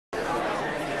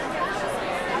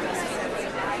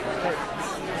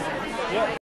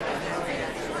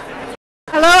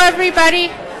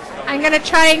everybody. I'm going to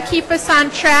try and keep us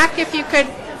on track. If you could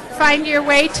find your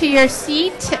way to your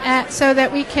seat so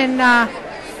that we can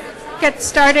get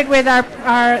started with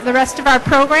the rest of our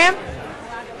program.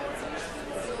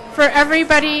 For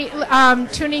everybody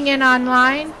tuning in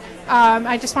online,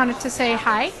 I just wanted to say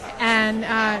hi, and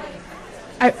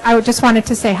I just wanted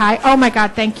to say hi. Oh my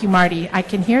God, thank you, Marty. I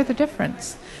can hear the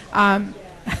difference.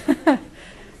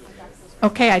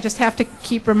 Okay, I just have to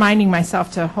keep reminding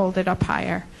myself to hold it up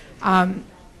higher.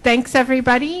 Thanks,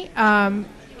 everybody.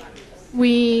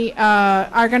 We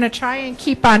are going to try and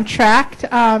keep on track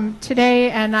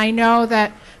today, and I know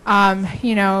that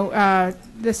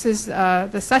this is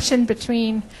the session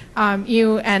between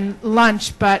you and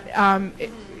lunch, but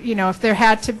if there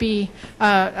had to be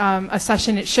a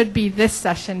session, it should be this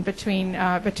session between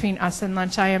us and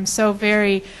lunch. I am so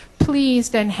very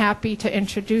pleased and happy to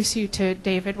introduce you to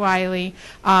David Wiley,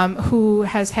 who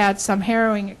has had some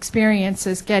harrowing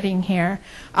experiences getting here,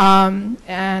 and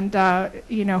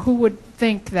who would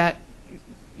think that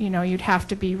you'd have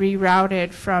to be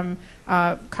rerouted from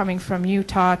coming from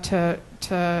Utah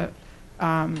to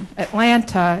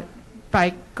Atlanta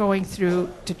by going through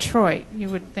Detroit. You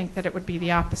would think that it would be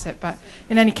the opposite, but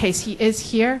in any case, he is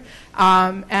here,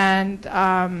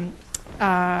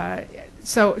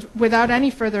 so without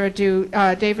any further ado,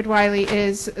 David Wiley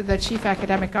is the Chief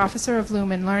Academic Officer of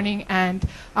Lumen Learning and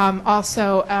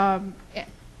also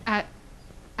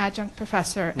adjunct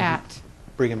professor at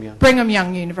Brigham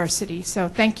Young University. So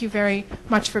thank you very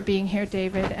much for being here,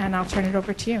 David, and I'll turn it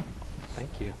over to you.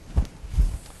 Thank you.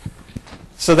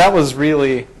 So that was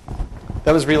really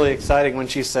exciting when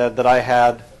she said that I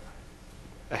had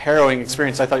a harrowing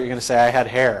experience. I thought you were going to say I had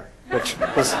hair, which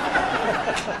was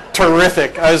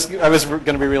terrific. I was going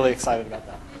to be really excited about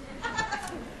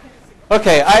that.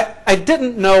 Okay, I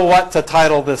didn't know what to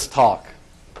title this talk.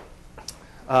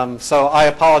 So I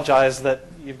apologize that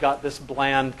you've got this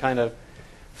bland kind of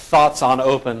thoughts on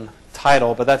open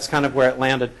title, but that's kind of where it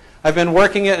landed. I've been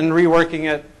working it and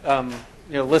reworking it,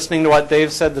 listening to what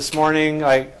Dave said this morning.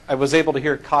 I was able to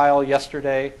hear Kyle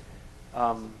yesterday,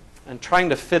 and trying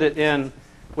to fit it in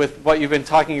with what you've been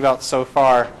talking about so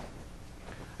far.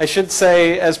 I should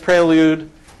say, as prelude,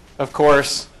 of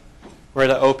course, we're at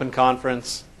an open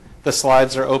conference. The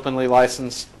slides are openly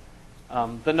licensed.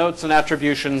 The notes and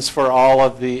attributions for all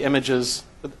of the images,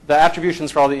 the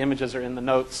attributions for all the images are in the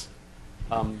notes.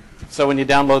 So when you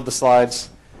download the slides,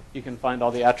 you can find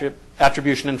all the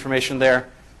attribution information there.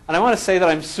 And I want to say that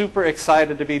I'm super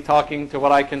excited to be talking to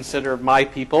what I consider my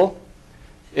people.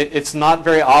 It's not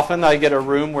very often that I get a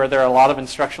room where there are a lot of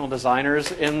instructional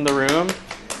designers in the room.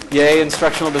 Yay,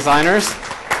 instructional designers.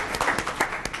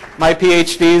 My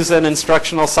PhD's in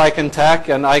instructional psych and tech,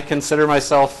 and I consider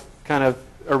myself kind of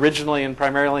originally and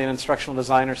primarily an instructional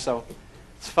designer, so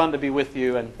it's fun to be with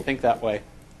you and think that way.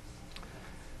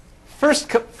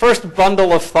 First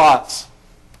bundle of thoughts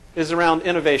is around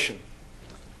innovation.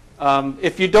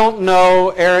 If you don't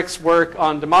know Eric's work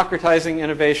on democratizing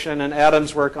innovation and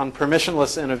Adam's work on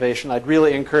permissionless innovation, I'd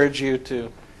really encourage you to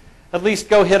at least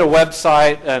go hit a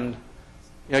website and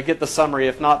get the summary.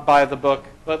 If not, buy the book.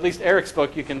 But at least Eric's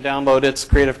book, you can download its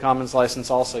Creative Commons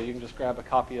license also. You can just grab a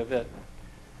copy of it.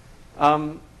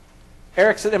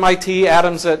 Eric's at MIT,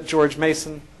 Adam's at George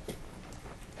Mason.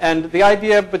 And the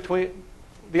idea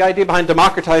behind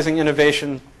democratizing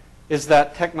innovation is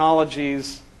that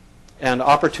technologies and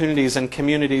opportunities and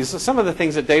communities, some of the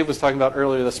things that Dave was talking about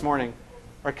earlier this morning,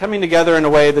 are coming together in a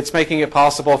way that's making it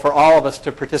possible for all of us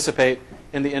to participate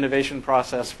in the innovation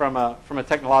process from a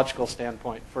technological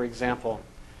standpoint, for example.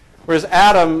 Whereas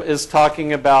Adam is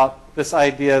talking about this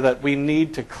idea that we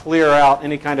need to clear out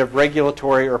any kind of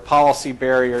regulatory or policy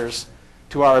barriers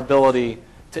to our ability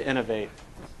to innovate.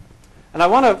 And I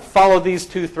want to follow these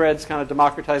two threads, kind of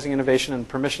democratizing innovation and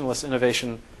permissionless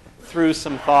innovation, through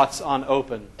some thoughts on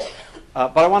open.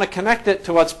 But I want to connect it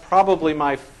to what's probably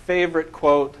my favorite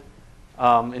quote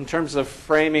in terms of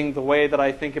framing the way that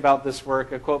I think about this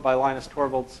work, a quote by Linus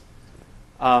Torvalds.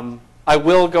 I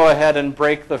will go ahead and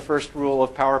break the first rule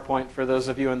of PowerPoint for those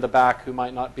of you in the back who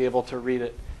might not be able to read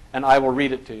it, and I will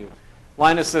read it to you.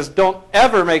 Linus says, don't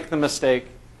ever make the mistake,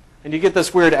 and you get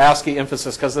this weird ASCII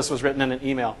emphasis because this was written in an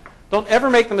email. Don't ever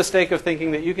make the mistake of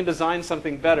thinking that you can design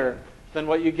something better than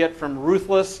what you get from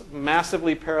ruthless,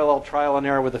 massively parallel trial and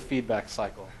error with a feedback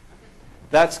cycle.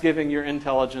 That's giving your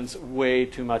intelligence way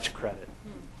too much credit.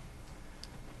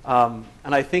 And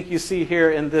I think you see here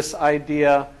in this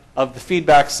idea of the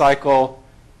feedback cycle,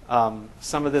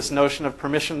 some of this notion of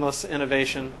permissionless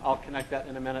innovation. I'll connect that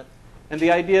in a minute. And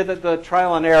the idea that the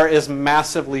trial and error is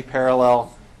massively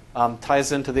parallel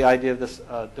ties into the idea of this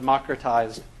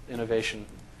democratized innovation.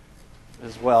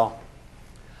 as well.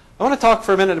 I want to talk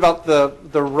for a minute about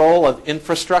the role of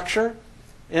infrastructure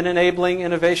in enabling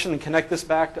innovation and connect this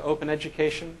back to open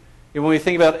education. When we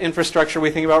think about infrastructure,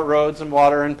 we think about roads and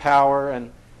water and power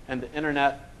and the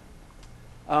internet.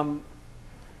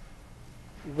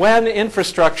 When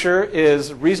infrastructure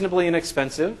is reasonably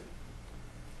inexpensive,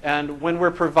 and when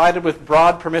we're provided with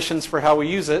broad permissions for how we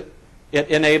use it, it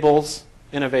enables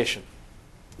innovation.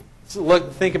 So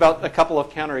think about a couple of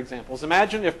counterexamples.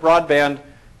 Imagine if broadband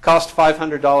cost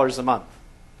 $500 a month,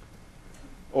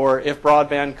 or if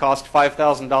broadband cost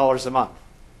 $5,000 a month.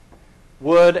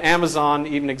 Would Amazon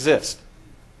even exist?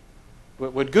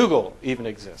 Would Google even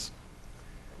exist?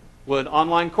 Would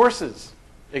online courses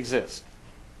exist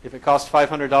if it cost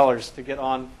 $500 to get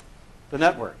on the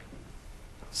network?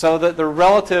 So that the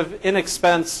relative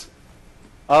inexpense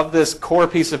of this core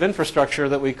piece of infrastructure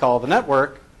that we call the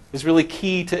network is really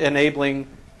key to enabling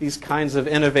these kinds of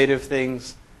innovative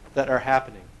things that are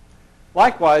happening.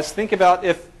 Likewise, think about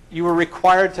if you were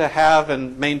required to have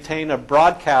and maintain a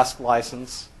broadcast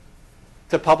license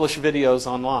to publish videos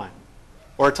online,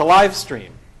 or to live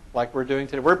stream, like we're doing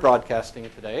today. We're broadcasting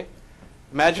today.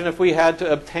 Imagine if we had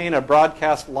to obtain a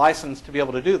broadcast license to be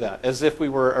able to do that, as if we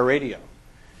were a radio,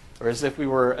 or as if we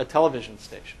were a television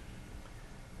station.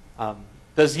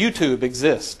 Does YouTube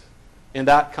exist in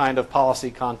that kind of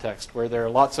policy context, where there are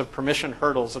lots of permission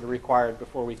hurdles that are required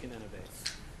before we can innovate?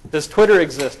 Does Twitter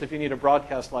exist if you need a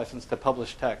broadcast license to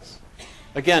publish text?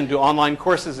 Again, do online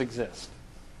courses exist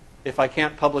if I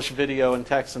can't publish video and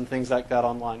text and things like that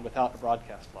online without a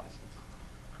broadcast license?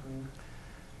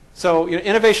 So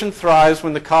innovation thrives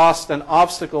when the cost and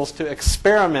obstacles to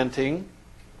experimenting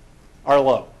are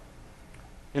low.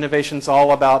 Innovation's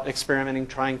all about experimenting,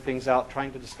 trying things out,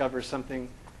 trying to discover something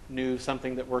new,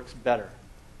 something that works better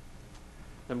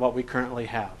than what we currently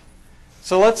have.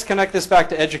 So let's connect this back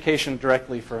to education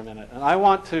directly for a minute. And I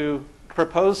want to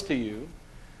propose to you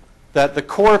that the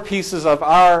core pieces of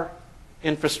our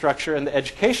infrastructure in the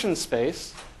education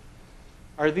space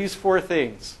are these four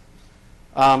things.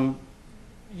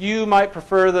 You might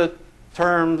prefer the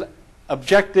term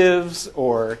objectives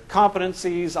or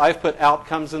competencies. I've put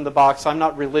outcomes in the box. I'm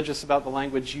not religious about the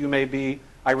language. You may be.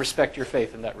 I respect your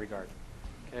faith in that regard.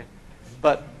 Okay?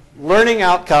 But learning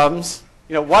outcomes,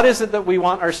 what is it that we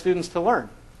want our students to learn?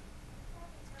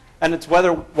 And it's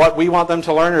whether what we want them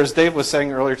to learn, or as Dave was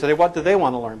saying earlier today, what do they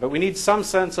want to learn? But we need some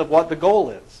sense of what the goal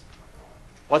is.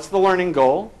 What's the learning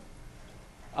goal?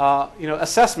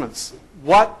 Assessments.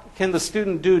 What can the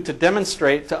student do to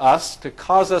demonstrate to us, to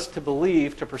cause us to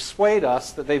believe, to persuade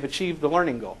us that they've achieved the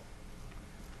learning goal?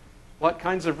 What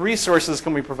kinds of resources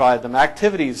can we provide them?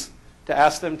 Activities to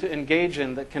ask them to engage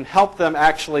in that can help them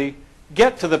actually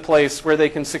get to the place where they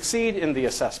can succeed in the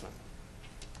assessment.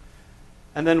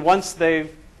 And then once they've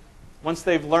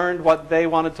learned what they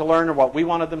wanted to learn or what we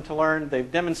wanted them to learn,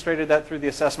 they've demonstrated that through the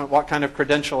assessment, what kind of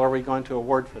credential are we going to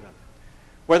award for them?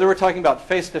 Whether we're talking about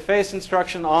face-to-face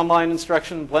instruction, online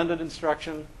instruction, blended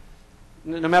instruction,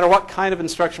 no matter what kind of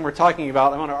instruction we're talking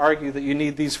about, I want to argue that you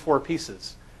need these four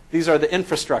pieces. These are the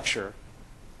infrastructure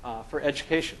for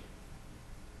education.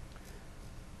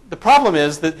 The problem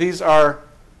is that these are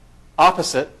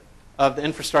opposite of the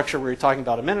infrastructure we were talking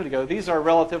about a minute ago. These are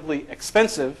relatively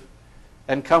expensive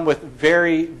and come with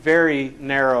very, very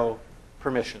narrow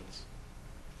permissions.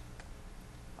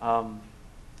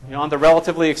 On the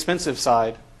relatively expensive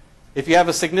side, if you have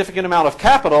a significant amount of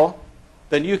capital,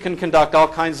 then you can conduct all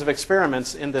kinds of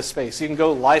experiments in this space. You can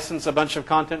go license a bunch of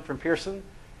content from Pearson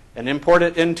and import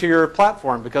it into your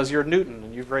platform because you're Newton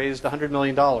and you've raised $100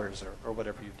 million or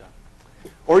whatever you've done.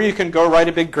 Or you can go write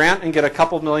a big grant and get a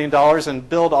couple $1 million and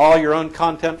build all your own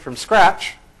content from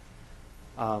scratch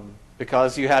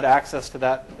because you had access to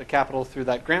the capital through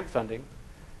that grant funding.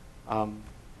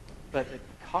 But it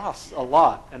costs a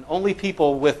lot, and only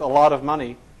people with a lot of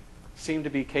money seem to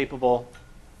be capable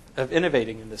of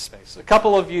innovating in this space. A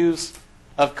couple of views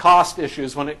of cost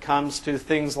issues when it comes to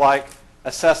things like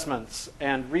assessments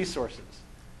and resources.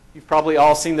 You've probably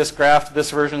all seen this graph.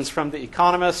 This version's from The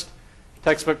Economist.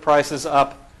 Textbook prices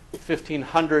up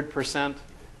 1,500%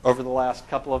 over the last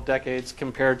couple of decades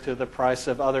compared to the price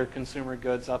of other consumer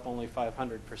goods up only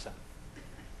 500%.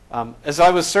 As I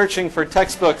was searching for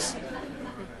textbooks,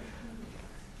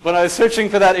 when I was searching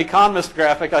for that Economist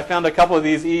graphic, I found a couple of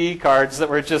these EE cards that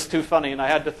were just too funny, and I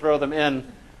had to throw them in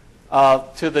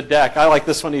to the deck. I like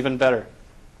this one even better.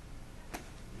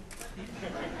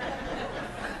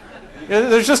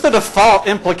 There's just a default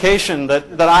implication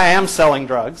that I am selling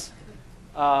drugs.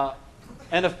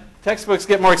 And if textbooks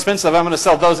get more expensive, I'm going to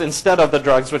sell those instead of the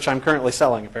drugs, which I'm currently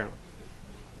selling, apparently.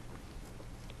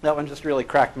 That one just really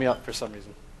cracked me up for some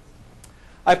reason.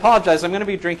 I apologize. I'm going to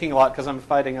be drinking a lot because I'm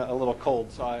fighting a little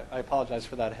cold, so I apologize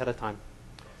for that ahead of time.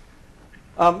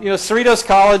 Cerritos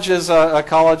College is a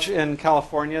college in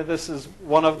California. This is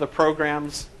one of the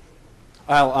programs.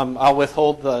 I'll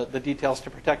withhold the details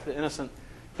to protect the innocent.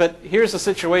 But here's a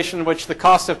situation in which the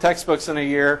cost of textbooks in a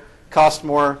year cost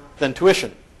more than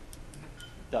tuition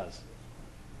does.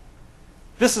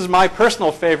 This is my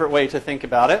personal favorite way to think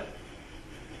about it.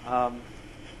 I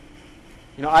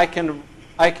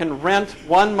can rent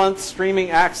 1 month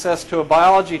streaming access to a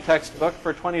biology textbook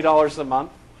for $20 a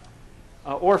month.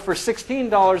 Or for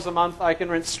 $16 a month, I can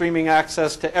rent streaming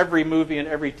access to every movie and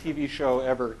every TV show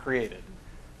ever created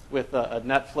with a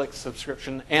Netflix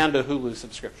subscription and a Hulu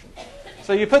subscription.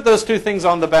 So you put those two things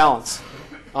on the balance,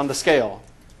 on the scale.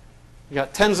 You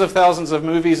got tens of thousands of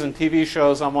movies and TV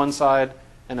shows on one side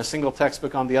and a single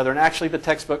textbook on the other. And actually, the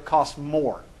textbook costs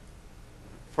more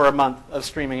for a month of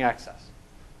streaming access.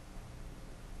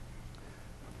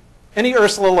 Any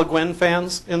Ursula Le Guin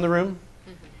fans in the room?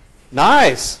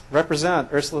 Nice. Represent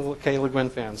Ursula K. Le Guin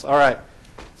fans. All right.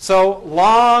 So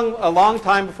a long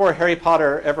time before Harry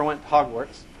Potter ever went to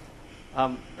Hogwarts,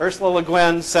 Ursula Le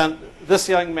Guin sent this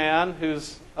young man,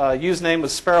 whose username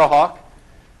was Sparrowhawk,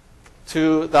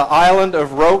 to the island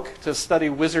of Roke to study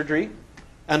wizardry.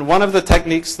 And one of the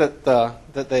techniques that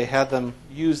they had them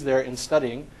use there in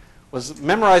studying was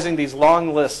memorizing these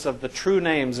long lists of the true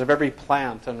names of every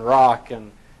plant and rock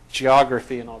and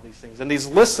geography and all these things. And these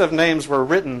lists of names were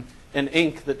written in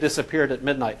ink that disappeared at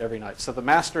midnight every night. So the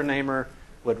master namer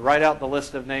would write out the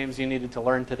list of names you needed to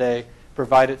learn today,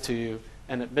 provide it to you,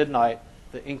 and at midnight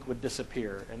the ink would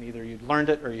disappear. And either you'd learned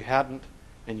it or you hadn't,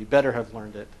 and you better have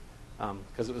learned it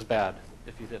because it was bad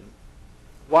if you didn't.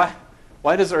 Why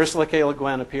does Ursula K. Le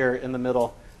Guin appear in the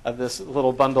middle of this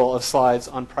little bundle of slides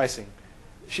on pricing?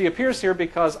 She appears here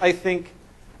because I think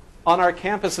on our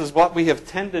campuses what we have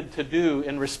tended to do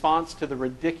in response to the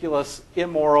ridiculous,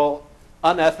 immoral,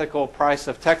 unethical price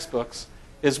of textbooks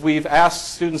is we've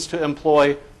asked students to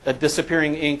employ a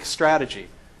disappearing ink strategy,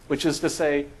 which is to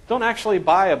say, don't actually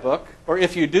buy a book, or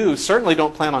if you do, certainly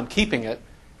don't plan on keeping it.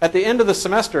 At the end of the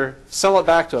semester, sell it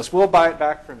back to us. We'll buy it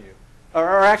back from you.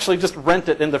 Or actually just rent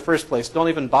it in the first place. Don't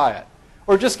even buy it.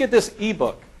 Or just get this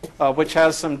ebook, which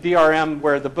has some DRM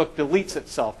where the book deletes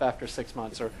itself after 6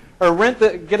 months. Or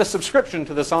get a subscription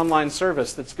to this online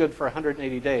service that's good for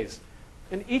 180 days.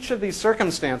 In each of these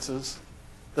circumstances,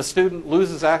 the student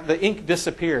loses, the ink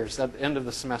disappears at the end of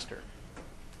the semester.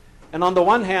 And on the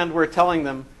one hand, we're telling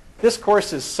them, this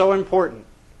course is so important,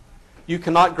 you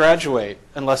cannot graduate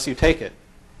unless you take it.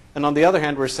 And on the other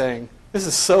hand, we're saying, this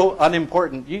is so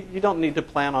unimportant, you don't need to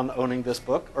plan on owning this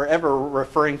book or ever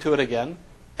referring to it again,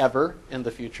 ever in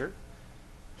the future.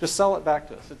 Just sell it back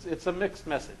to us. It's a mixed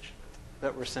message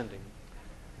that we're sending.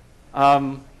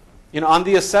 On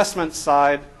the assessment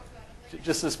side,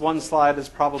 just this one slide is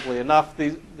probably enough.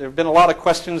 There have been a lot of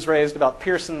questions raised about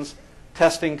Pearson's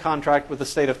testing contract with the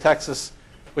state of Texas,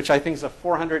 which I think is a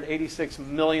 $486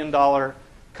 million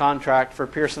contract for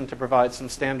Pearson to provide some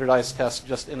standardized tests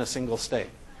just in a single state.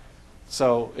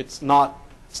 So it's not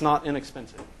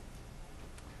inexpensive.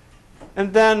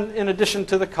 And then, in addition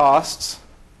to the costs,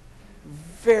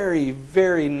 very,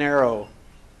 very narrow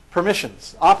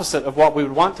permissions, opposite of what we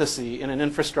would want to see in an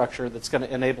infrastructure that's going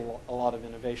to enable a lot of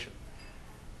innovation.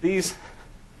 These,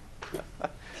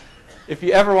 if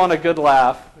you ever want a good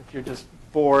laugh, if you're just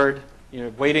bored,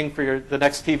 waiting for the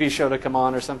next TV show to come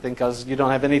on or something because you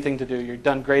don't have anything to do, you're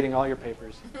done grading all your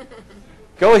papers,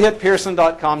 go hit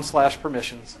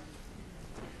pearson.com/permissions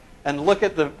and look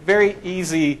at the very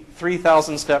easy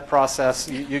 3,000-step process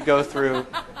you go through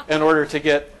in order to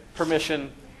get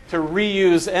permission to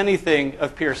reuse anything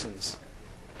of Pearson's.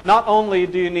 Not only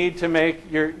do you need to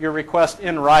make your request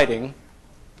in writing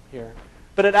here,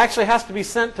 but it actually has to be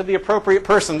sent to the appropriate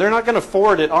person. They're not going to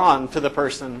forward it on to the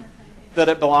person that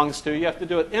it belongs to. You have to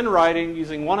do it in writing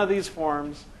using one of these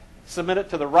forms, submit it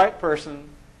to the right person,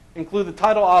 include the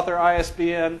title, author,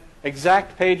 ISBN,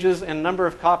 exact pages and number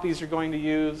of copies you're going to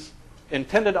use,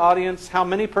 intended audience, how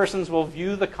many persons will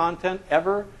view the content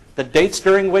ever, the dates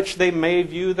during which they may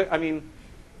view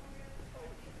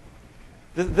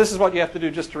this is what you have to do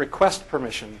just to request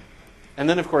permission. And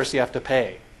then, of course, you have to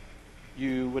pay.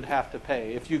 You would have to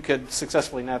pay. If you could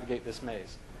successfully navigate this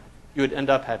maze, you would end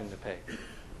up having to pay.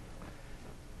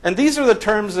 And these are the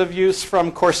terms of use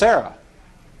from Coursera.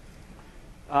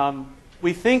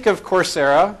 We think of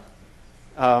Coursera,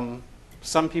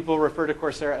 some people refer to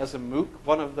Coursera as a MOOC.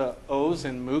 One of the O's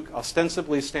in MOOC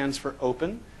ostensibly stands for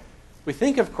open. We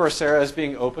think of Coursera as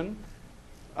being open.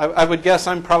 I would guess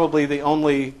I'm probably the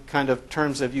only kind of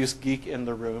terms of use geek in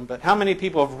the room, but how many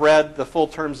people have read the full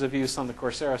terms of use on the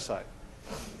Coursera site?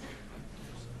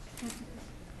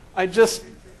 I just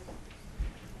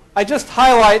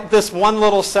highlight this one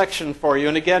little section for you.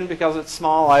 And again, because it's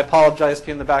small, I apologize to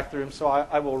you in the back of the room, so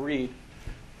I will read.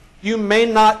 You may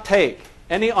not take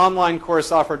any online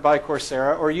course offered by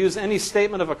Coursera or use any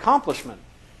statement of accomplishment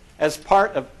as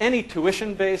part of any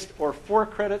tuition-based or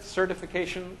for-credit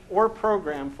certification or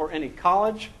program for any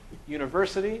college,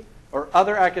 university, or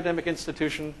other academic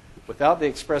institution without the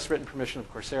express written permission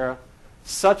of Coursera.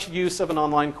 Such use of an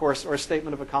online course or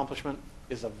statement of accomplishment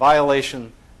is a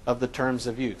violation of the terms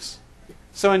of use.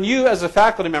 So when you, as a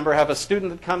faculty member, have a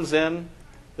student that comes in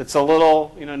that's a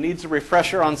little, needs a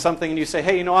refresher on something, and you say,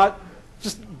 hey, you know what?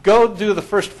 Just go do the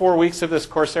first 4 weeks of this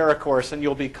Coursera course, and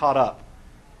you'll be caught up.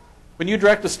 When you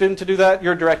direct a student to do that,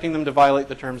 you're directing them to violate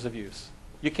the terms of use.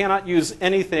 You cannot use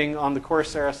anything on the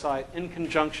Coursera site in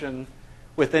conjunction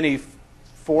with any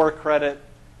for-credit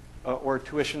or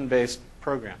tuition-based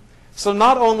program. So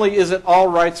not only is it all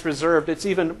rights reserved, it's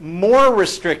even more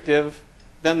restrictive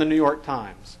than the New York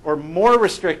Times, or more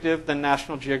restrictive than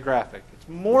National Geographic. It's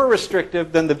more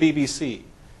restrictive than the BBC.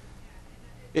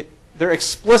 They're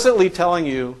explicitly telling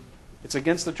you it's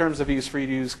against the terms of use for you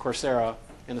to use Coursera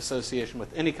in association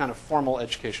with any kind of formal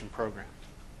education program.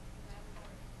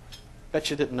 Bet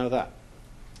you didn't know that.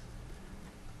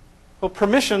 Well,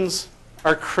 permissions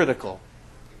are critical.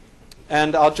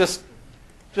 And I'll just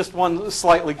one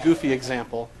slightly goofy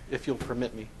example, if you'll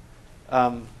permit me.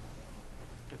 I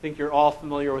think you're all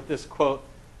familiar with this quote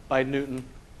by Newton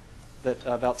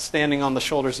about standing on the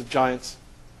shoulders of giants.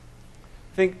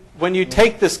 I think when you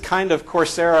take this kind of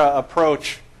Coursera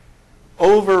approach,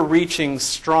 overreaching,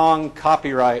 strong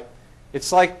copyright,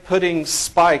 it's like putting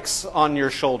spikes on your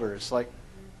shoulders. Like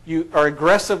you are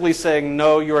aggressively saying,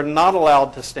 no, you are not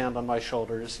allowed to stand on my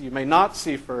shoulders. You may not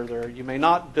see further. You may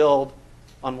not build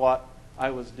on what I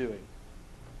was doing.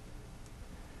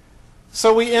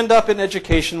 So we end up in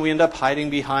education, we end up hiding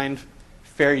behind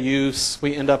fair use,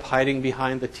 we end up hiding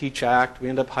behind the Teach Act, we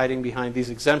end up hiding behind these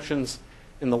exemptions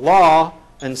in the law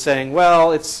and saying,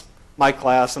 well, it's my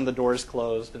class and the door is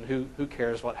closed, and who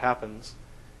cares what happens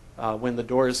when the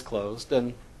door is closed.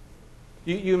 And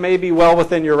you may be well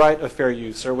within your right of fair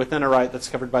use or within a right that's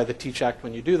covered by the Teach Act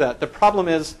when you do that. The problem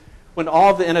is when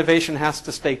all of the innovation has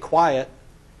to stay quiet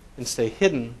and stay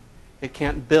hidden, it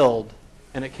can't build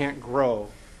and it can't grow.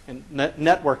 And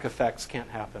network effects can't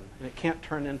happen. And it can't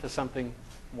turn into something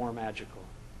more magical.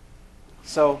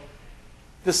 So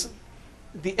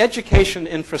the education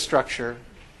infrastructure,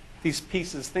 these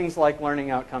pieces, things like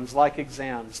learning outcomes, like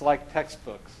exams, like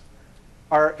textbooks,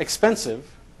 are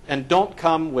expensive and don't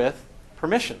come with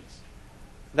permissions.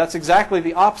 That's exactly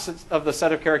the opposite of the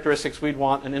set of characteristics we'd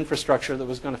want an infrastructure that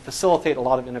was going to facilitate a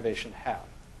lot of innovation to have.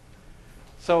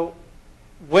 So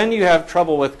when you have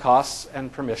trouble with costs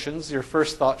and permissions, your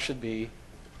first thought should be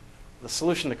the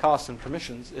solution to costs and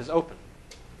permissions is open.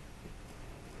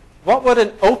 What would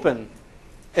an open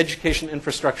education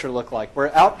infrastructure look like,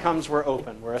 where outcomes were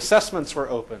open, where assessments were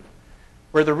open,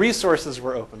 where the resources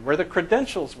were open, where the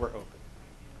credentials were open?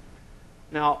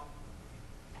 Now,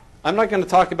 I'm not going to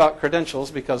talk about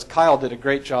credentials because Kyle did a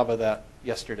great job of that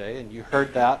yesterday, and you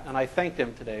heard that, and I thanked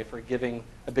him today for giving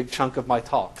a big chunk of my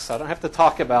talk. So I don't have to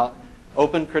talk about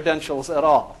open credentials at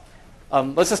all.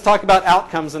 Let's just talk about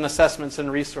outcomes and assessments and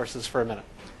resources for a minute.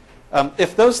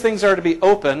 If those things are to be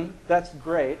open, that's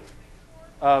great.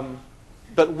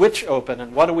 But which open,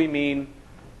 and what do we mean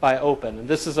by open? And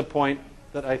this is a point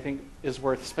that I think is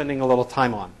worth spending a little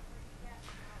time on.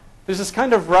 There's this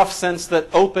kind of rough sense that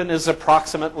open is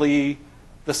approximately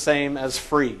the same as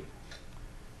free.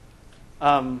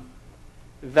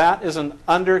 That is an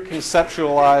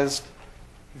under-conceptualized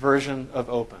version of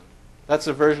open. That's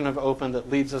a version of open that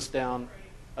leads us down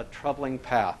a troubling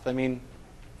path. I mean,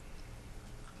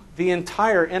 the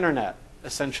entire internet,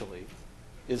 essentially,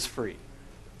 is free.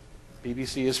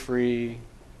 BBC is free,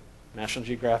 National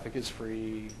Geographic is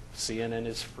free, CNN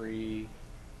is free.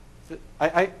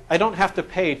 I don't have to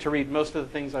pay to read most of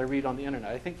the things I read on the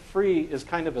internet. I think free is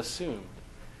kind of assumed.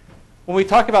 When we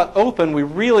talk about open, we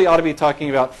really ought to be talking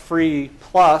about free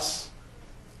plus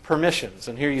permissions.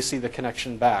 And here you see the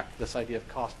connection back, this idea of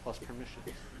cost plus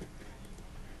permissions.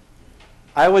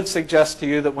 I would suggest to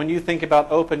you that when you think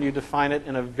about open, you define it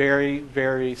in a very,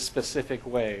 very specific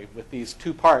way with these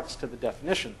two parts to the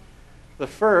definition. The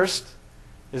first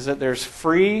is that there's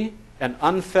free and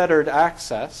unfettered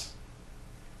access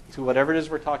to whatever it is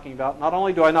we're talking about. Not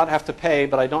only do I not have to pay,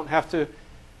 but I don't have to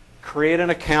create an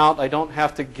account. I don't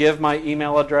have to give my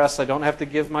email address. I don't have to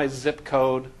give my zip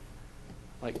code.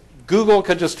 Like Google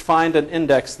could just find and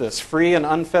index this, free and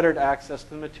unfettered access to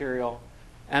the material,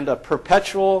 and a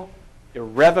perpetual,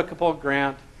 irrevocable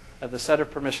grant of the set of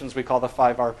permissions we call the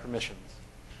 5R permissions.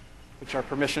 which are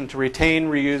permission to retain,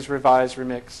 reuse, revise,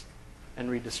 remix, and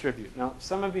redistribute. Now,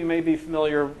 some of you may be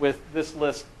familiar with this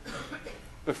list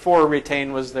before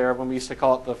retain was there, when we used to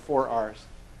call it the 4 R's.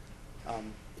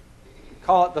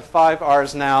 Call it the 5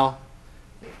 R's now,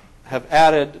 have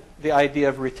added the idea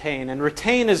of retain. And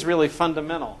retain is really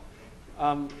fundamental.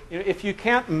 If you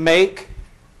can't make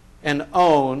and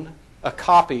own a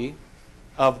copy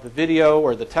of the video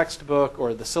or the textbook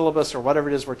or the syllabus or whatever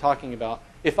it is we're talking about,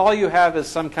 if all you have is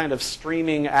some kind of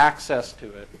streaming access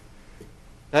to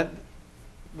it,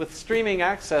 with streaming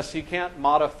access, you can't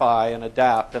modify and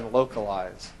adapt and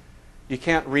localize. You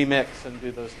can't remix and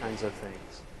do those kinds of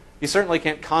things. You certainly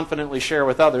can't confidently share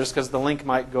with others because the link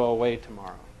might go away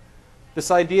tomorrow. This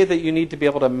idea that you need to be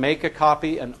able to make a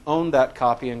copy and own that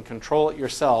copy and control it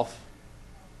yourself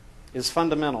is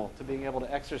fundamental to being able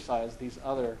to exercise these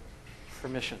other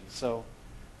permissions. So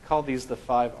call these the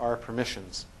 5R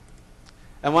permissions.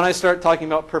 And when I start talking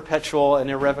about perpetual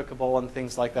and irrevocable and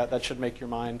things like that, that should make your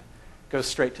mind go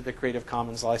straight to the Creative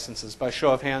Commons licenses. By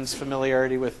show of hands,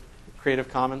 familiarity with Creative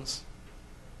Commons?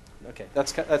 Okay,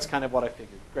 that's kind of what I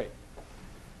figured. Great.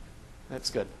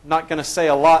 That's good. Not going to say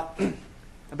a lot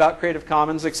about Creative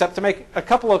Commons except to make a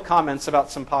couple of comments about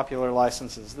some popular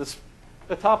licenses.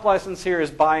 The top license here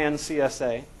is by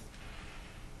NCSA.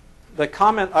 The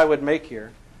comment I would make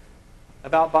here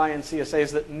about by NCSA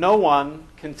is that no one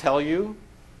can tell you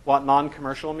what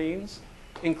non-commercial means,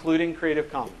 including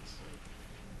Creative Commons.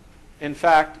 In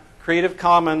fact, Creative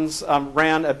Commons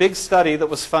ran a big study that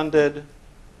was funded.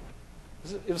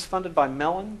 It was funded by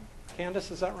Mellon. Candace,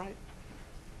 is that right?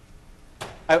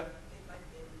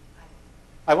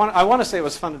 I want to say it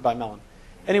was funded by Mellon.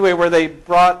 Anyway, where they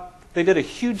did a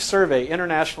huge survey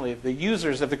internationally of the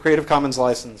users of the Creative Commons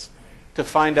license to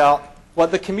find out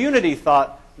what the community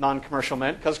thought non-commercial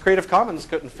meant, because Creative Commons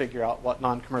couldn't figure out what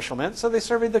non-commercial meant, so they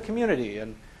surveyed the community.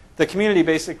 And the community,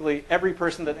 basically, every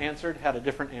person that answered had a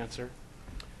different answer.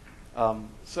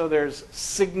 So there's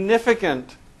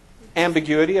significant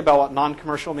ambiguity about what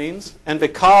non-commercial means. And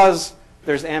because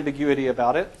there's ambiguity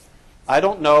about it, I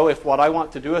don't know if what I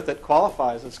want to do with it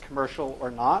qualifies as commercial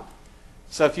or not.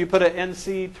 So if you put an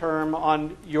NC term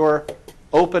on your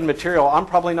open material, I'm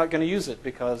probably not going to use it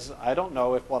because I don't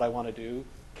know if what I want to do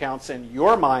counts in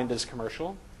your mind as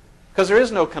commercial, because there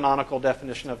is no canonical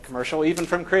definition of commercial, even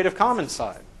from Creative Commons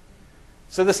side.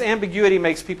 So this ambiguity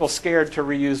makes people scared to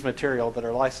reuse material that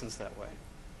are licensed that way.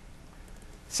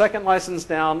 Second license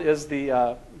down is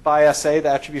the by SA, the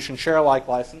attribution share-alike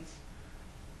license.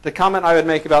 The comment I would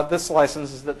make about this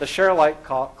license is that the share-alike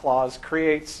clause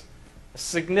creates a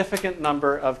significant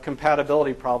number of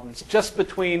compatibility problems just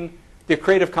between the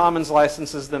Creative Commons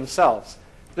licenses themselves.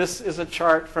 This is a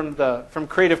chart from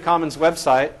Creative Commons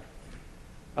website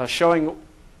showing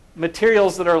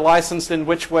materials that are licensed in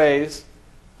which ways,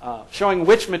 showing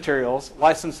which materials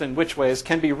licensed in which ways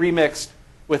can be remixed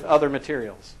with other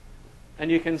materials. And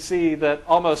you can see that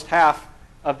almost half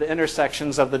of the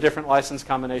intersections of the different license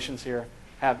combinations here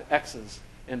have X's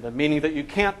in them, meaning that you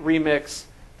can't remix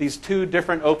these two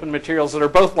different open materials that are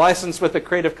both licensed with the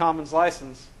Creative Commons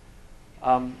license.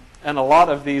 And a lot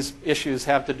of these issues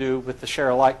have to do with the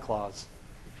share-alike clause.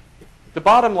 The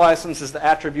bottom license is the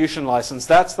attribution license.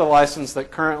 That's the license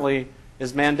that currently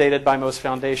is mandated by most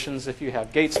foundations. If you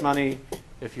have Gates money,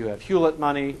 if you have Hewlett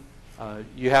money,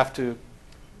 you have to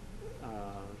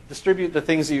distribute the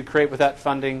things that you create with that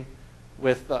funding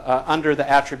with under the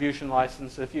attribution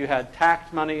license. If you had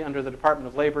TACT money under the Department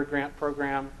of Labor grant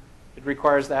program, it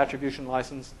requires the attribution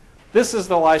license. This is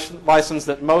the license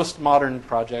that most modern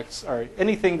projects, or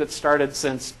anything that started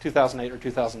since 2008 or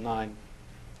 2009,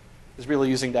 is really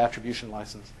using the attribution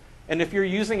license. And if you're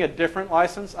using a different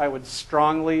license, I would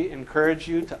strongly encourage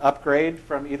you to upgrade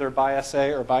from either by SA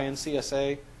or by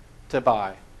NCSA to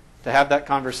by, to have that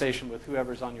conversation with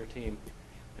whoever's on your team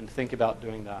and think about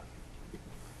doing that.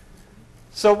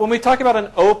 So when we talk about an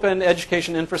open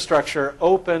education infrastructure,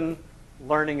 open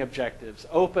learning objectives,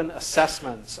 open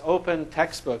assessments, open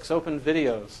textbooks, open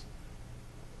videos,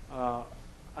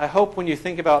 I hope when you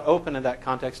think about open in that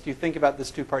context, you think about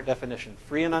this two-part definition: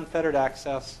 free and unfettered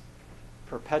access,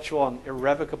 perpetual and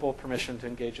irrevocable permission to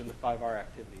engage in the 5R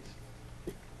activities.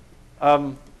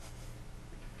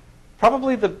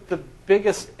 Probably the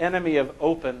biggest enemy of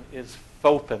open is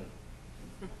FOPEN.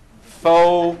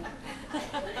 Faux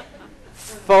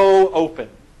open.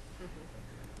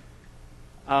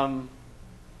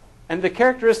 And the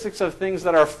characteristics of things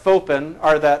that are FOPEN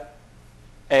are that,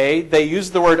 A, they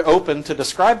use the word open to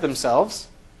describe themselves,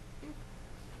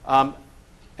 and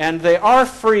they are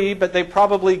free, but they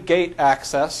probably gate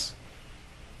access,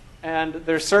 and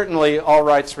they're certainly all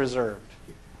rights reserved.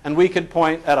 And we could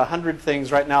point at 100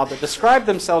 things right now that describe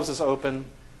themselves as open,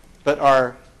 but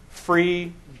are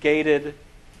free, gated,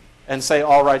 and say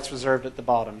all rights reserved at the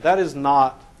bottom. That is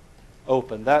not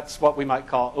open. That's what we might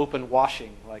call open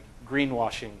washing, like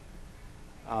greenwashing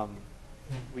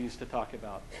we used to talk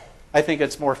about. I think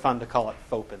it's more fun to call it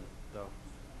fopen, though.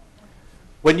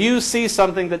 When you see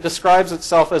something that describes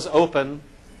itself as open,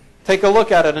 take a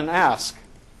look at it and ask,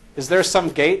 is there some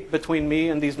gate between me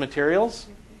and these materials?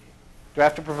 Do I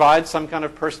have to provide some kind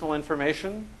of personal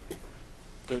information?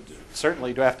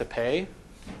 Certainly, do I have to pay?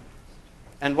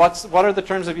 And what are the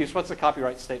terms of use? What's the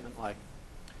copyright statement like?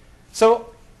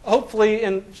 So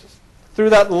hopefully, through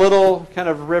that little kind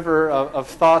of river of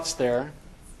thoughts there,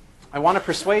 I want to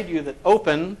persuade you that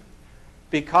open,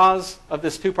 because of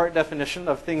this two-part definition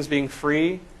of things being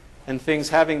free and things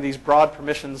having these broad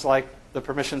permissions like the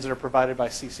permissions that are provided by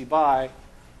CC BY,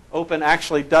 open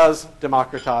actually does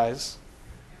democratize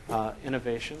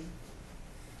innovation.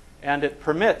 And it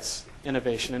permits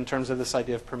innovation in terms of this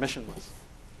idea of permissionless.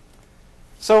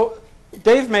 So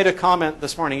Dave made a comment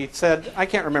this morning. He said, I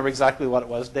can't remember exactly what it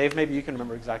was. Dave, maybe you can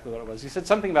remember exactly what it was. He said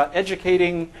something about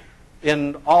educating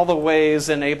in all the ways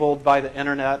enabled by the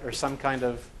internet, or some kind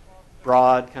of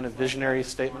broad, kind of visionary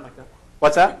statement like that.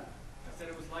 What's that? I said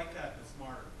it was like that, but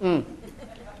smarter.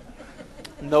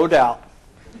 No doubt.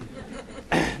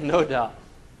 No doubt.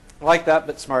 Like that,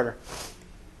 but smarter.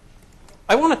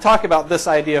 I want to talk about this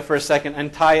idea for a second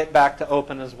and tie it back to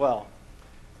open as well.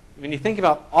 When you think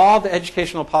about all the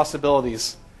educational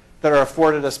possibilities that are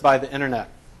afforded us by the internet,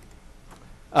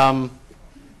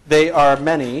 they are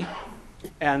many,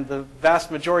 and the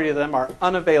vast majority of them are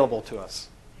unavailable to us.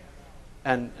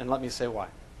 And let me say why.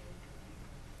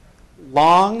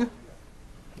 Long,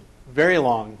 very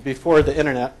long, before the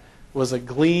internet was a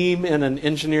gleam in an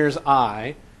engineer's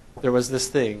eye, there was this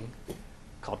thing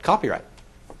called copyright.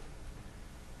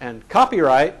 And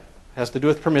copyright has to do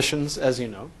with permissions, as you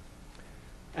know.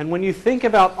 And when you think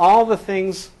about all the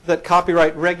things that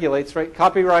copyright regulates, right?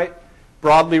 Copyright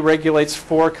broadly regulates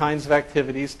 4 kinds of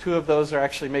activities. 2 of those are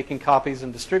actually making copies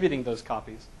and distributing those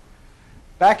copies.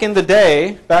 Back in the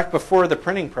day, back before the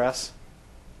printing press,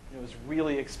 it was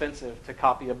really expensive to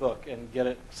copy a book and get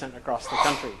it sent across the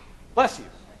country. Bless you.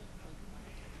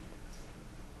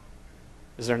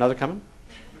 Is there another coming?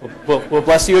 We'll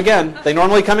bless you again. They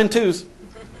normally come in 2s.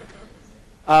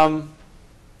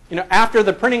 After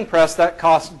the printing press, that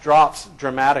cost drops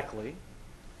dramatically.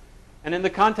 And in the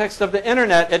context of the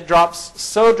internet, it drops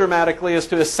so dramatically as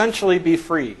to essentially be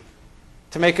free.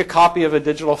 To make a copy of a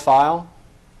digital file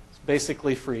is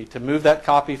basically free. To move that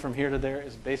copy from here to there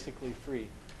is basically free.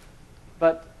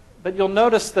 But you'll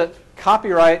notice that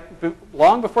copyright,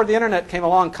 long before the internet came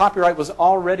along, copyright was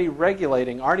already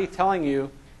regulating, already telling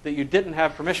you that you didn't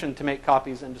have permission to make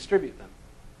copies and distribute them.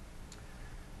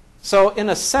 So in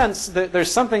a sense,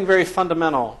 there's something very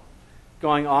fundamental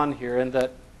going on here, in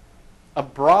that a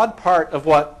broad part of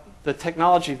what the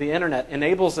technology, the internet,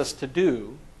 enables us to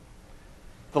do,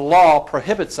 the law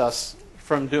prohibits us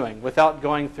from doing without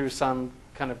going through some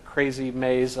kind of crazy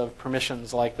maze of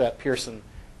permissions like that Pearson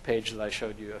page that I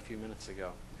showed you a few minutes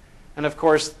ago. And of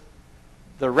course,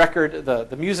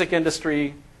 the music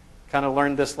industry kind of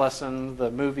learned this lesson.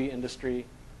 The movie industry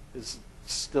is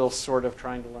still sort of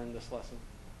trying to learn this lesson.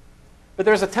 But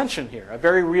there's a tension here, a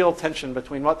very real tension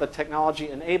between what the technology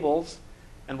enables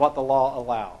and what the law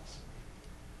allows.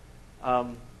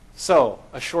 So,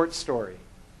 a short story,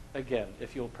 again,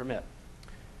 if you'll permit.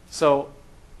 So,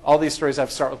 all these stories have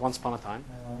to start with Once Upon a Time.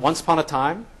 Once upon a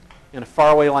time, in a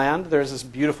faraway land, there's this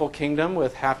beautiful kingdom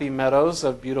with happy meadows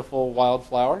of beautiful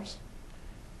wildflowers,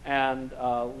 and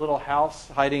a little house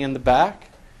hiding in the back.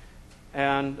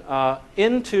 And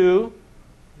into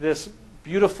this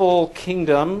beautiful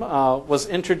kingdom was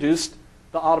introduced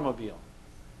the automobile.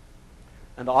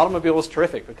 And the automobile was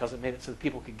terrific because it made it so that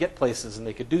people could get places and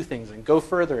they could do things and go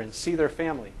further and see their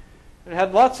family. And it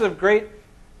had lots of great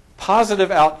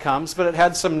positive outcomes, but it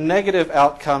had some negative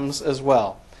outcomes as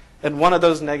well. And one of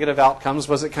those negative outcomes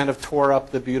was it kind of tore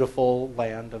up the beautiful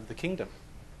land of the kingdom.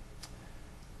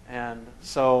 And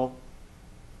so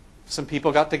some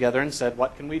people got together and said,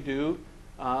 what can we do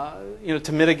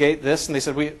to mitigate this? And they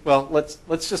said,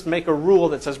 let's just make a rule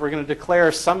that says we're going to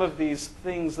declare some of these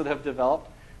things that have developed.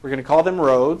 We're going to call them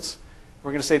roads.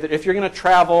 We're going to say that if you're going to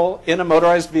travel in a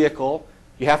motorized vehicle,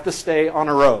 you have to stay on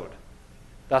a road.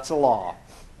 That's a law.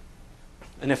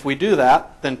 And if we do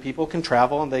that, then people can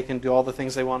travel and they can do all the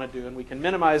things they want to do, and we can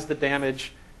minimize the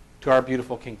damage to our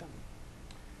beautiful kingdom.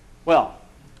 Well,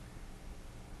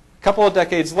 a couple of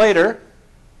decades later,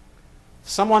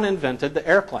 someone invented the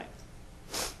airplane.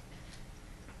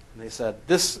 And And they said,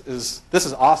 this is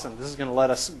awesome. This is going to let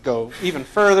us go even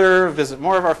further, visit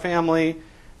more of our family.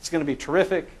 It's going to be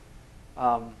terrific.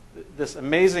 This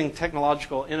amazing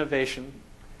technological innovation,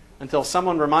 until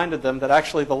someone reminded them that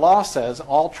actually the law says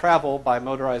all travel by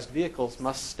motorized vehicles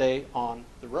must stay on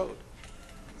the road.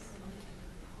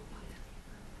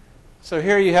 So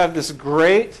here you have this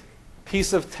great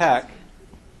piece of tech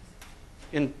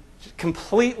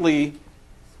completely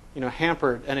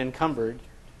hampered and encumbered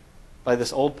by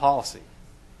this old policy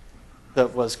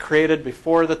that was created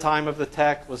before the time of the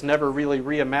tech, was never really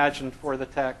reimagined for the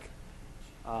tech.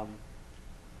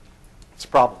 It's a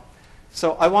problem.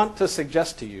 So I want to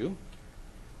suggest to you,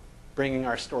 bringing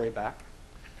our story back,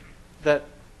 that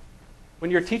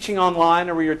when you're teaching online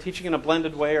or when you're teaching in a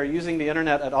blended way or using the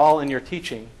internet at all in your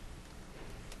teaching,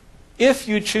 if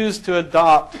you choose to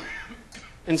adopt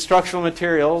instructional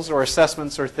materials or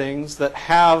assessments or things that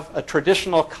have a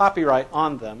traditional copyright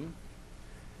on them,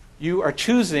 you are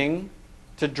choosing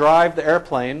to drive the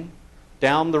airplane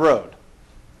down the road.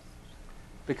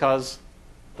 Because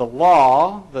the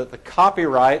law, the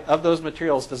copyright of those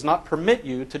materials does not permit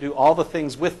you to do all the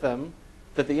things with them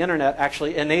that the internet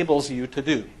actually enables you to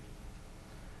do.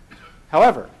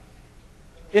 However,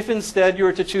 if instead you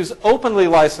were to choose openly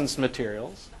licensed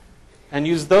materials and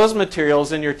use those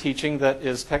materials in your teaching that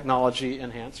is technology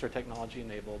enhanced or technology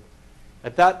enabled,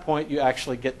 at that point you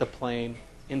actually get the plane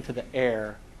into the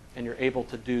air and you're able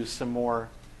to do some more,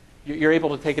 you're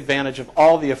able to take advantage of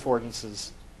all the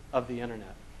affordances of the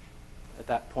internet at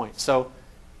that point. So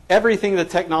everything that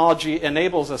technology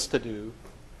enables us to do,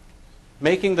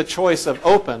 making the choice of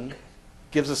open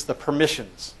gives us the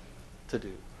permissions to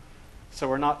do. So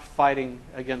we're not fighting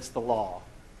against the law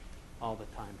all the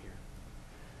time here.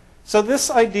 So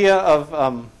this idea of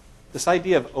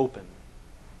open,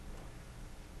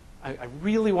 I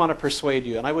really want to persuade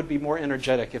you, and I would be more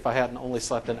energetic if I hadn't only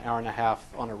slept an hour and a half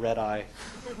on a red eye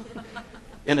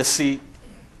in a seat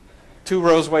 2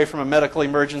 rows away from a medical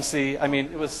emergency. I mean,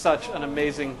 it was such an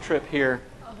amazing trip here.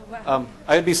 I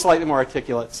would be slightly more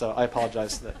articulate, so I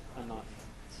apologize that I'm not.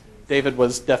 David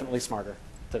was definitely smarter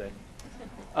today.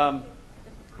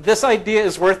 This idea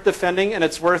is worth defending, and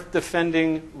it's worth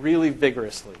defending really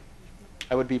vigorously.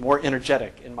 I would be more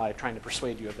energetic in my trying to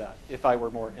persuade you of that if I were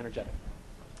more energetic.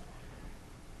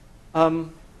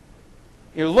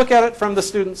 You look at it from the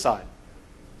student side.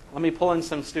 Let me pull in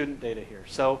some student data here.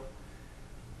 So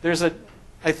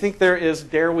I think there is,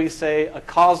 dare we say, a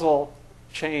causal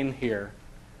chain here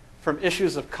from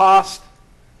issues of cost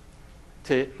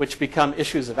which become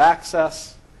issues of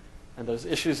access, and those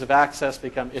issues of access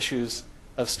become issues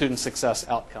of student success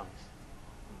outcomes.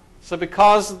 So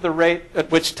because of the rate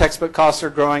at which textbook costs are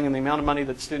growing and the amount of money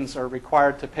that students are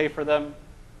required to pay for them,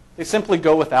 they simply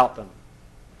go without them.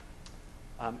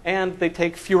 And they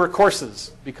take fewer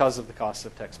courses because of the cost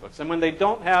of textbooks. And when they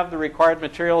don't have the required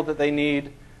material that they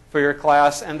need for your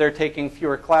class and they're taking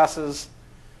fewer classes,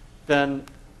 then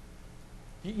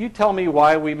you tell me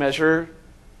why we measure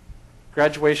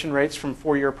graduation rates from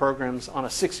 4-year programs on a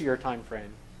 6-year time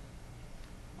frame.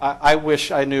 I wish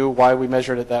I knew why we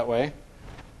measured it that way.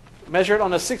 Measure it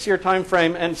on a 6-year time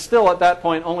frame, and still at that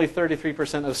point, only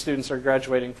 33% of students are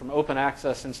graduating from open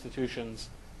access institutions,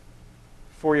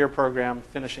 4-year program,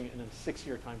 finishing it in a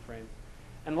 6-year time frame.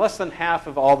 And less than half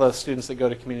of all the students that go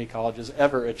to community colleges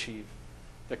ever achieve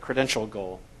the credential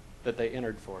goal that they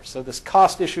entered for. So this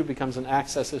cost issue becomes an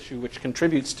access issue, which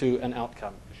contributes to an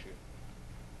outcome issue.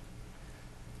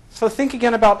 So think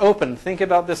again about open. Think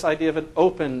about this idea of an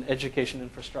open education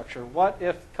infrastructure. What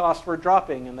if costs were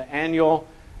dropping and the annual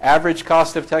average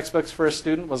cost of textbooks for a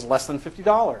student was less than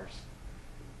 $50?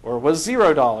 Or was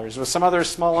 $0, or some other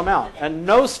small amount, and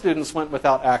no students went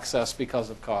without access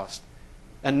because of cost,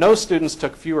 and no students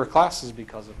took fewer classes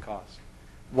because of cost?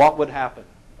 What would happen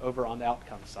over on the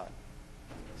outcome side?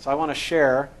 So I want to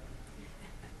share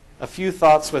a few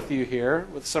thoughts with you here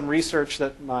with some research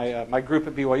that my group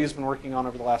at BYU has been working on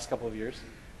over the last couple of years.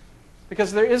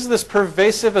 Because there is this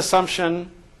pervasive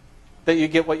assumption that you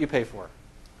get what you pay for.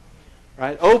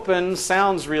 Right? Open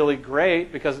sounds really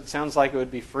great because it sounds like it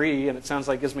would be free and it sounds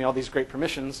like it gives me all these great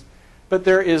permissions. But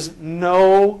there is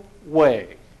no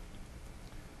way.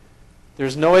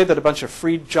 There's no way that a bunch of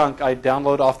free junk I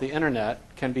download off the internet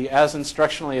can be as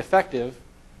instructionally effective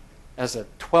as a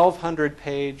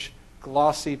 1,200-page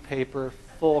glossy paper,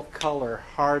 full color,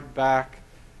 hardback,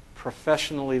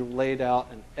 professionally laid out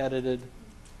and edited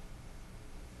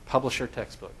publisher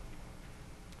textbook.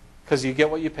 Because you get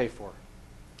what you pay for.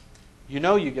 You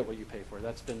know you get what you pay for.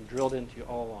 That's been drilled into you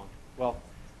all along. Well,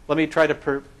 let me try to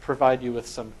provide you with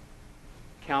some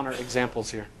counter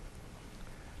examples here.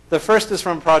 The first is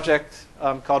from a project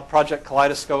called Project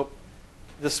Kaleidoscope.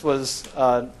 This was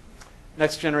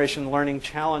Next Generation Learning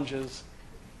Challenges,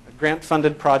 a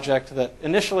grant-funded project that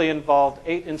initially involved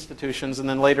 8 institutions and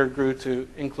then later grew to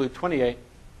include 28.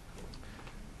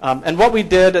 And what we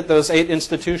did at those 8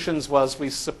 institutions was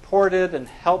we supported and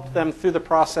helped them through the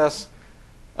process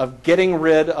of getting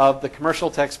rid of the commercial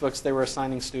textbooks they were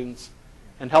assigning students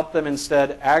and helped them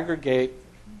instead aggregate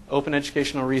open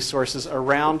educational resources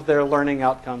around their learning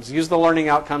outcomes. Use the learning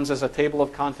outcomes as a table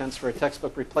of contents for a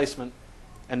textbook replacement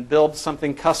and build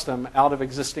something custom out of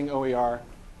existing OER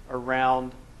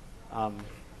around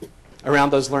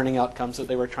those learning outcomes that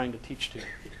they were trying to teach to.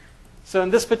 So in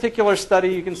this particular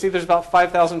study, you can see there's about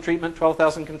 5,000 treatment,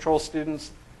 12,000 control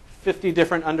students, 50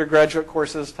 different undergraduate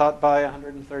courses taught by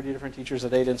 130 different teachers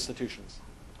at 8 institutions.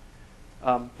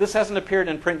 This hasn't appeared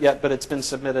in print yet, but it's been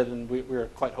submitted, and we're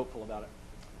quite hopeful about it.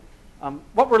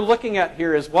 What we're looking at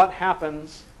here is what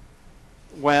happens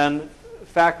when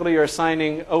faculty are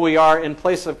assigning OER in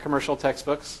place of commercial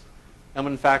textbooks and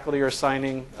when faculty are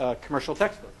assigning commercial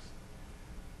textbooks.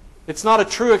 It's not a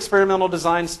true experimental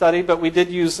design study, but we did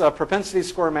use propensity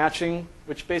score matching,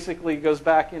 which basically goes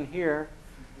back in here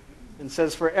and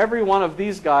says for every one of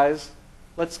these guys,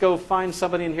 let's go find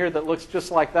somebody in here that looks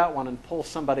just like that one and pull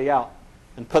somebody out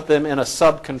and put them in a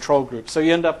sub-control group. So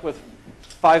you end up with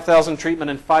 5,000 treatment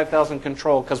and 5,000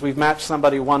 control because we've matched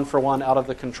somebody 1 for 1 out of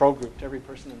the control group to every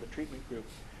person in the treatment group.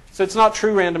 So it's not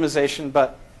true randomization,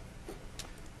 but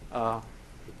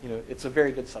it's a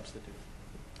very good substitute.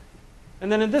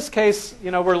 And then in this case,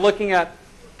 we're looking at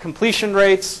completion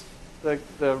rates, the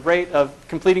rate of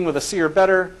completing with a C or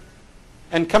better,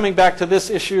 and coming back to this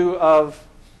issue of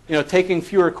taking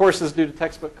fewer courses due to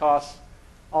textbook costs,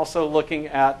 also looking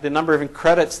at the number of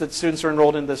credits that students are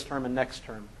enrolled in this term and next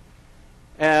term.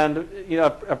 And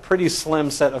a pretty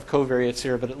slim set of covariates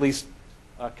here, but at least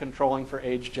controlling for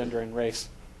age, gender, and race.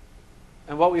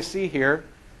 And what we see here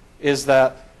is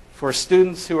that for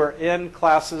students who are in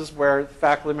classes where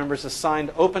faculty members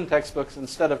assigned open textbooks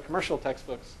instead of commercial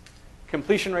textbooks,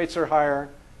 completion rates are higher,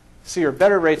 C or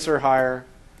better rates are higher,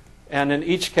 and in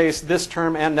each case, this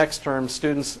term and next term,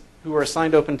 students who were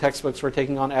assigned open textbooks were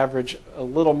taking on average a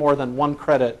little more than 1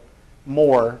 credit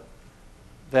more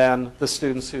than the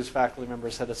students whose faculty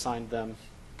members had assigned them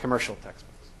commercial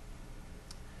textbooks.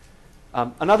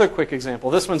 Another quick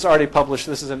example. This one's already published.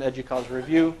 This is an EDUCAUSE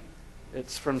review.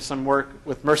 It's from some work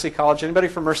with Mercy College. Anybody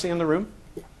from Mercy in the room?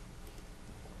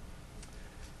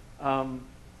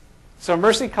 So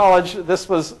Mercy College, this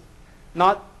was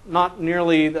not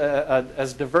nearly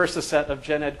as diverse a set of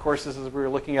gen ed courses as we were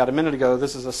looking at a minute ago.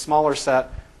 This is a smaller set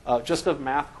just of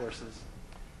math courses.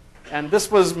 And this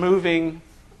was moving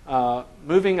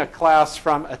a class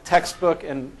from a textbook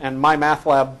and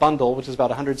MyMathLab bundle, which is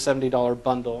about a $170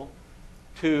 bundle,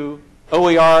 to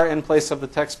OER in place of the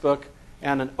textbook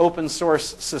and an open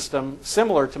source system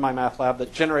similar to MyMathLab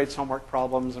that generates homework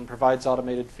problems and provides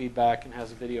automated feedback and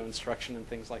has video instruction and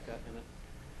things like that in it.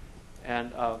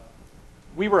 And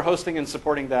we were hosting and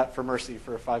supporting that for Mercy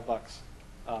for $5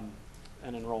 an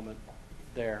enrollment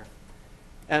there.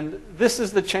 And this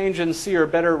is the change in C or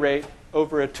better rate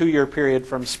over a 2-year period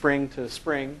from spring to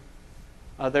spring.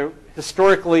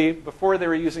 Historically, before they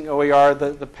were using OER,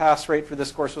 the pass rate for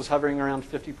this course was hovering around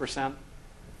 50%.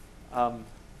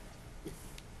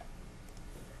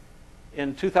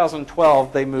 In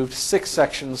 2012, they moved 6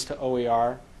 sections to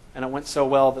OER, and it went so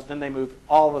well that then they moved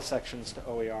all the sections to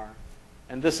OER.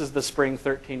 And this is the spring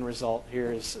 13 result.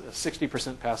 Here is a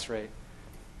 60% pass rate.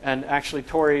 And actually,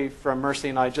 Tori from Mercy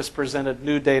and I just presented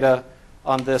new data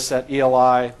on this at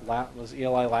ELI. Was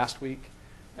ELI last week?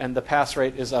 And the pass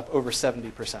rate is up over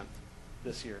 70%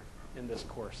 this year in this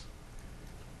course.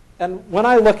 And when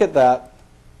I look at that,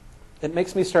 it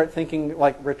makes me start thinking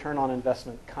like return on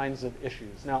investment kinds of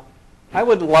issues. Now, I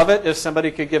would love it if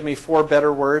somebody could give me 4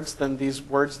 better words than these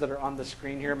words that are on the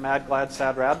screen here, mad, glad,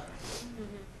 sad, rad.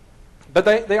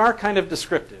 But they are kind of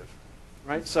descriptive,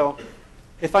 right? So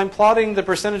if I'm plotting the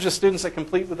percentage of students that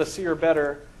complete with a C or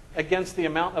better against the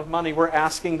amount of money we're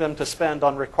asking them to spend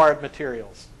on required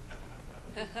materials.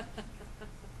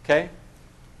 Okay?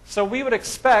 So we would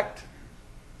expect,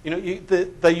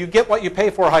 the you get what you pay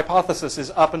for hypothesis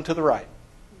is up and to the right,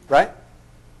 right?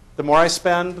 The more I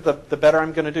spend, the better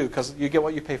I'm going to do because you get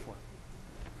what you pay for.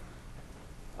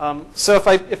 So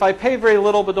if I pay very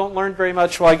little but don't learn very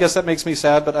much, well, I guess that makes me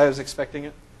sad, but I was expecting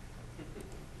it.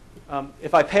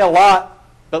 If I pay a lot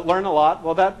but learn a lot,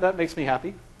 well, that makes me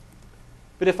happy.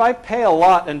 But if I pay a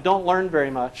lot and don't learn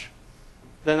very much,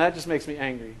 then that just makes me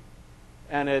angry.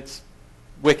 And it's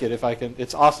wicked if I can,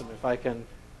 it's awesome if I can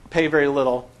pay very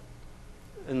little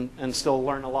and still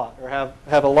learn a lot, or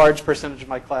have a large percentage of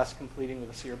my class completing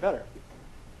with a C or better.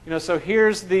 So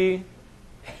here's the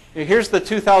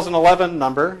 2011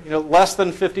 number, less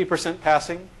than 50%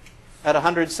 passing at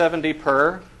 170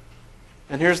 per.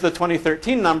 And here's the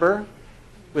 2013 number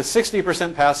with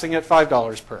 60% passing at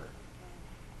 $5 per.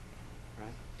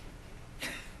 Right?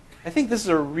 I think this is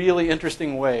a really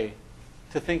interesting way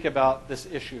to think about this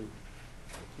issue.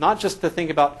 Not just to think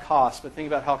about costs, but think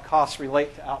about how costs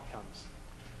relate to outcomes.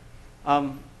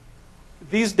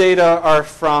 These data are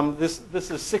from, this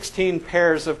is 16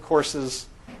 pairs of courses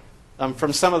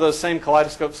from some of those same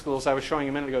Kaleidoscope schools I was showing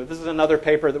a minute ago. This is another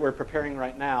paper that we're preparing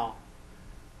right now.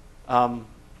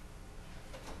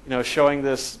 Showing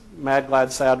this mad,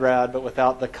 glad, sad, rad, but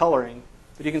without the coloring.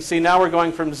 But you can see now we're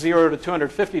going from $0 to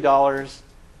 $250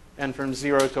 and from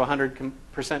 0 to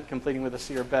 100% completing with a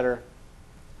C or better.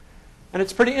 And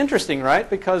it's pretty interesting, right?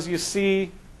 Because you see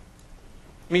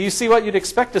what you'd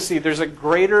expect to see. There's a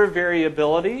greater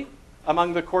variability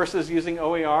among the courses using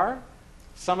OER.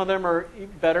 Some of them are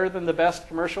better than the best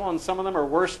commercial, and some of them are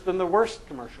worse than the worst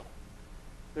commercial.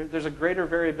 There's a greater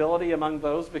variability among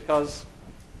those because,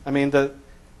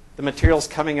 the materials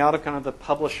coming out of kind of the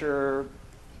publisher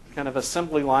kind of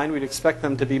assembly line, we'd expect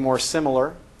them to be more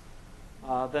similar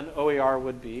than OER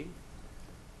would be.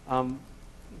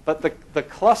 But the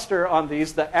cluster on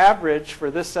these, the average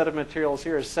for this set of materials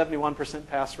here is 71%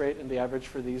 pass rate, and the average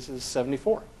for these is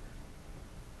 74%.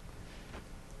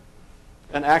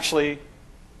 And actually,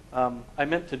 I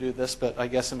meant to do this, but I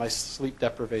guess in my sleep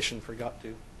deprivation forgot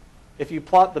to. If you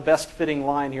plot the best fitting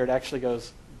line here, it actually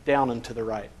goes down and to the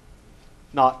right,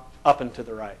 not up and to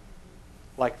the right,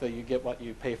 like the you get what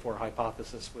you pay for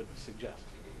hypothesis would suggest.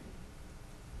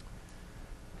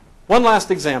 One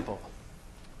last example.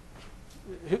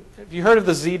 Have you heard of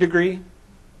the Z degree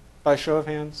by show of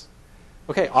hands?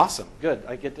 Okay, awesome, good.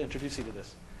 I get to introduce you to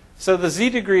this. So the Z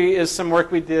degree is some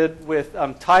work we did with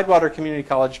Tidewater Community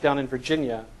College down in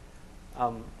Virginia,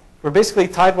 where basically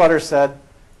Tidewater said,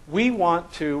 we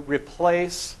want to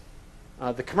replace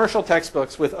the commercial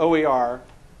textbooks with OER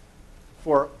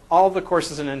for all the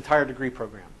courses in an entire degree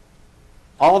program.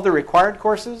 All of the required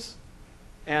courses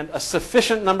and a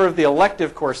sufficient number of the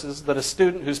elective courses that a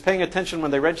student who's paying attention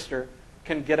when they register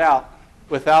can get out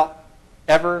without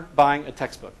ever buying a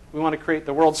textbook. We want to create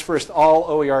the world's first all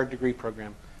OER degree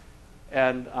program.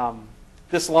 And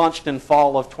this launched in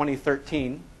fall of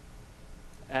 2013.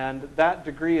 And that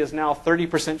degree is now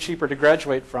 30% cheaper to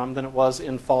graduate from than it was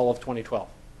in fall of 2012.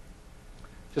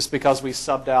 Just because we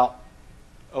subbed out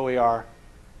OER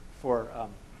for,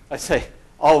 I say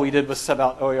all we did was sub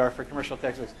out OER for commercial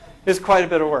textbooks. It's quite a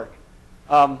bit of work.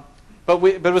 But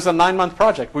it was a 9-month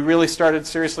project. We really started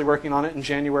seriously working on it in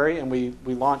January, and we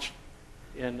launched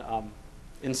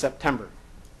in September.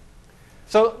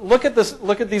 So look at this.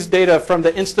 Look at these data from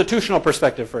the institutional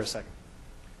perspective for a second.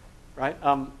 Right?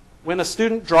 When a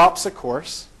student drops a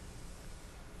course,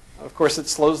 of course it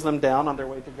slows them down on their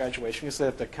way to graduation because they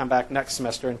have to come back next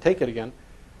semester and take it again.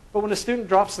 But when a student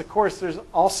drops the course, there's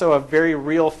also a very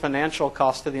real financial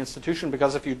cost to the institution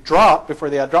because if you drop before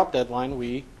the drop deadline,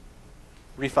 we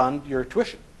refund your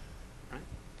tuition. Right?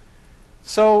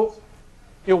 So,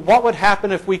 what would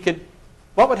happen if we could?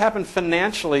 What would happen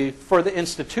financially for the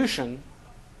institution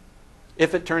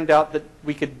if it turned out that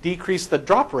we could decrease the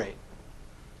drop rate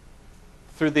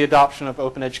through the adoption of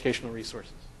open educational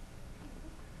resources?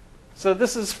 So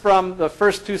this is from the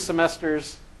first 2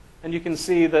 semesters, and you can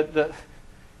see that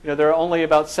there are only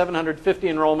about 750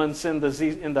 enrollments in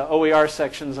the OER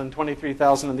sections and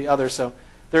 23,000 in the others. So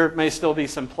there may still be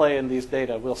some play in these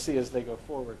data. We'll see as they go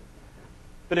forward.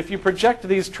 But if you project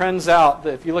these trends out,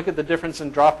 if you look at the difference in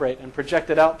drop rate and project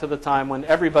it out to the time when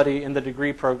everybody in the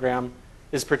degree program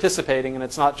is participating, and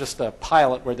it's not just a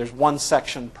pilot where there's 1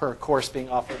 section per course being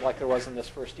offered like there was in this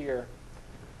first year,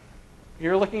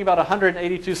 you're looking at about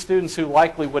 182 students who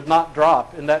likely would not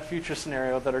drop in that future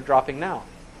scenario that are dropping now.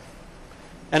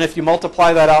 And if you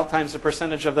multiply that out times the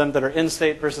percentage of them that are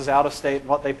in-state versus out-of-state, and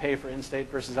what they pay for in-state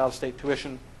versus out-of-state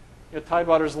tuition,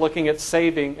 Tidewater is looking at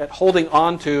holding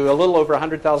on to a little over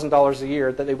 $100,000 a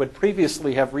year that they would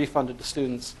previously have refunded to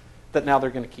students that now they're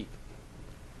going to keep.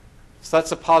 So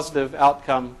that's a positive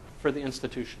outcome for the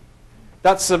institution.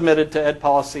 That's submitted to Ed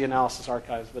Policy Analysis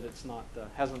Archives, but it's not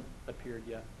hasn't appeared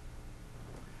yet.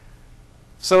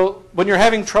 So when you're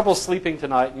having trouble sleeping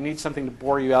tonight, you need something to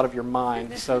bore you out of your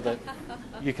mind so that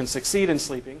you can succeed in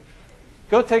sleeping.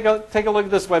 Go take a look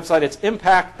at this website. It's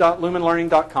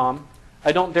impact.lumenlearning.com.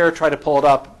 I don't dare try to pull it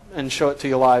up and show it to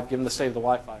you live, given the state of the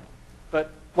Wi-Fi. But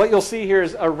what you'll see here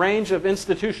is a range of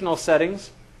institutional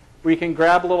settings where you can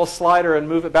grab a little slider and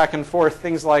move it back and forth.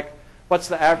 Things like, what's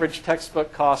the average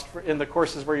textbook cost in the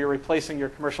courses where you're replacing your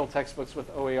commercial textbooks with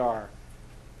OER?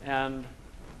 And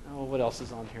Oh, what else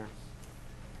is on here?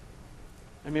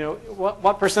 I mean,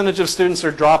 what percentage of students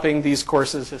are dropping these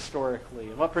courses historically?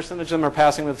 And what percentage of them are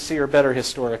passing with C or better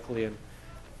historically? And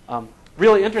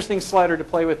really interesting slider to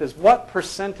play with is what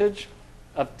percentage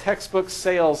of textbook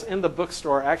sales in the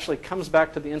bookstore actually comes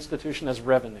back to the institution as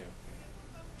revenue?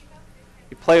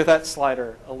 You play with that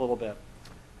slider a little bit.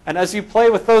 And as you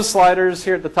play with those sliders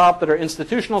here at the top that are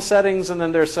institutional settings, and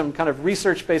then there's some kind of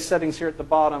research-based settings here at the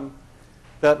bottom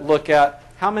that look at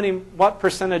what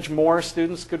percentage more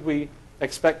students could we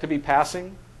expect to be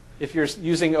passing if you're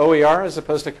using OER as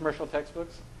opposed to commercial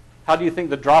textbooks? How do you think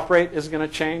the drop rate is going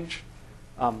to change?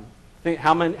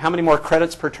 How many more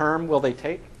credits per term will they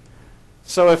take?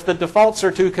 So if the defaults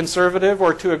are too conservative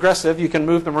or too aggressive, you can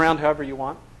move them around however you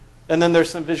want. And then there's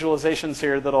some visualizations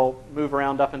here that'll move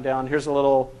around up and down. Here's a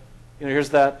little, here's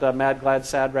that mad, glad,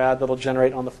 sad, rad that'll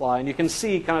generate on the fly. And you can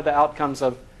see kind of the outcomes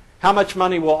of how much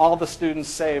money will all the students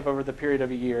save over the period of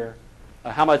a year.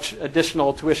 How much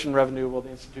additional tuition revenue will the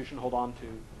institution hold on to?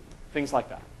 Things like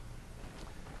that.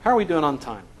 How are we doing on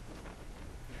time?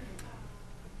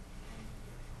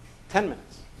 10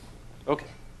 minutes. Okay.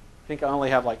 I think I only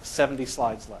have like 70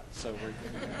 slides left.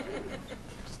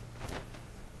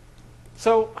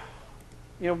 So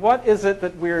what is it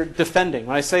that we're defending?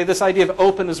 When I say this idea of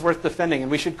open is worth defending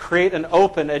and we should create an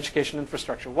open education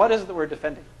infrastructure, what is it that we're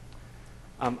defending?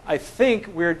 I think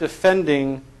we're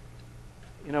defending,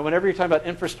 whenever you're talking about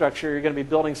infrastructure, you're going to be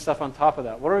building stuff on top of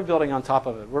that. What are we building on top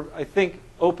of it? I think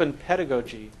open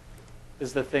pedagogy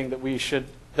is the thing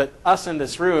that us in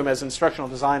this room as instructional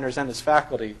designers and as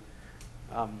faculty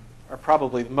are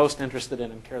probably the most interested in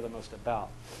and care the most about.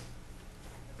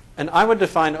 And I would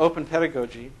define open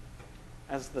pedagogy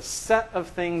as the set of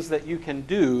things that you can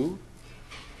do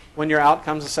when your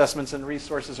outcomes assessments and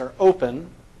resources are open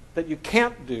that you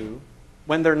can't do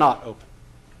when they're not open.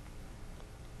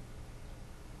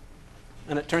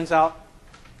 And it turns out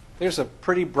there's a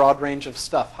pretty broad range of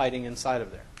stuff hiding inside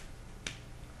of there.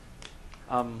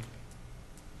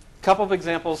 Couple of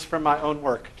examples from my own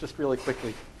work, just really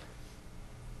quickly.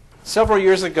 Several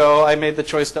years ago, I made the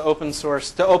choice to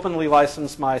openly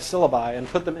license my syllabi and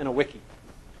put them in a wiki.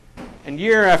 And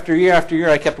year after year after year,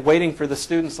 I kept waiting for the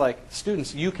students,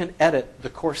 students, you can edit the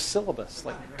course syllabus.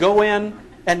 Go in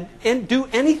and do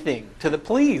anything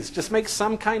please, just make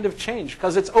some kind of change,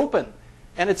 because it's open.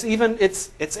 And it's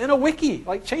in a wiki,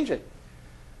 change it.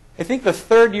 I think the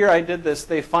third year I did this,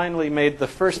 they finally made the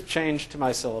first change to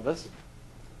my syllabus.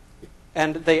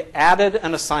 And they added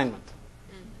an assignment,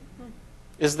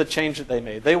 is the change that they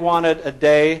made. They wanted a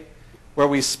day where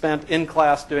we spent in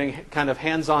class doing kind of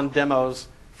hands-on demos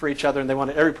for each other, and they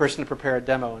wanted every person to prepare a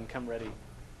demo and come ready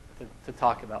to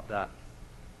talk about that.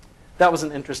 That was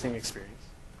an interesting experience.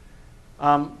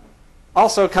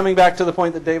 Also, coming back to the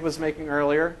point that Dave was making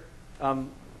earlier,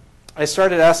 I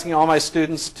started asking all my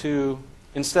students to,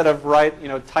 instead of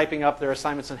typing up their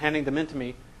assignments and handing them in to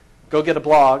me, go get a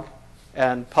blog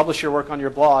and publish your work on your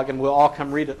blog, and we'll all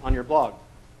come read it on your blog.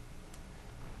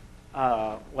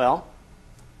 Well,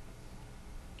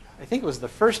 I think it was the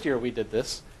first year we did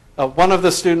this. One of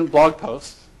the student blog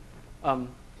posts,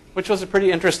 which was a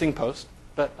pretty interesting post,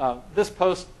 but this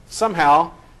post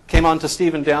somehow came onto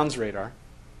Stephen Downs' radar.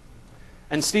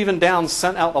 And Stephen Downs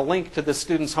sent out a link to this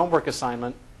student's homework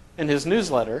assignment in his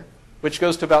newsletter, which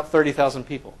goes to about 30,000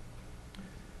 people.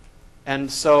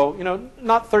 And so,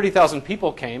 not 30,000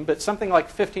 people came, but something like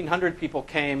 1,500 people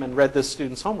came and read this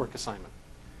student's homework assignment.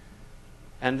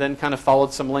 And then kind of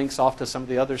followed some links off to some of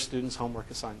the other students'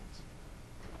 homework assignments.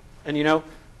 And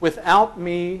without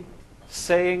me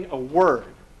saying a word,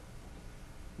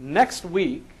 next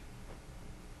week,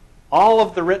 all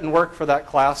of the written work for that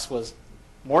class was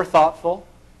more thoughtful,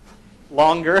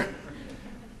 longer,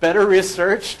 better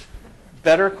researched,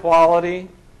 better quality,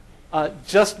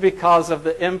 just because of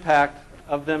the impact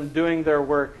of them doing their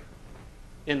work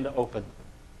in the open.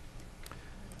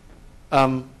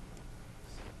 And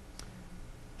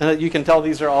you can tell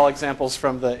these are all examples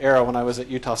from the era when I was at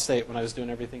Utah State, when I was doing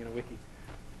everything in a wiki.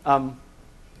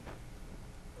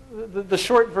 The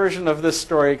short version of this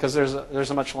story, because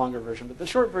there's a much longer version, but the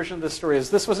short version of this story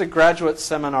is this was a graduate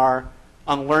seminar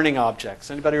on learning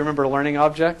objects. Anybody remember learning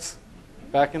objects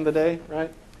back in the day,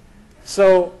 right?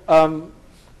 So,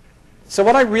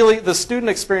 the student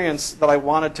experience that I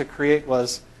wanted to create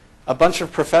was a bunch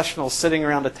of professionals sitting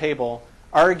around a table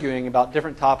arguing about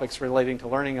different topics relating to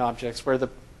learning objects, where the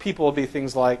people will be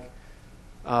things like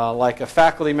a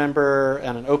faculty member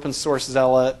and an open source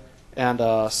zealot and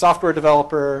a software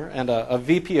developer and a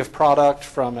VP of product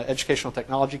from an educational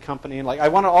technology company. And I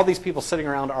wanted all these people sitting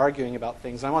around arguing about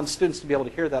things. And I wanted students to be able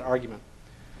to hear that argument.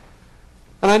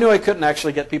 And I knew I couldn't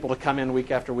actually get people to come in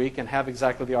week after week and have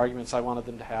exactly the arguments I wanted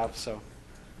them to have. So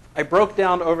I broke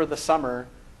down over the summer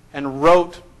and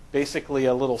wrote basically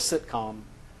a little sitcom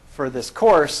for this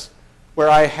course where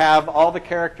I have all the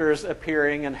characters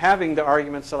appearing and having the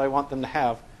arguments that I want them to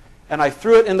have. And I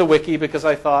threw it in the wiki because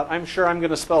I thought, I'm sure I'm going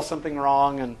to spell something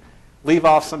wrong and leave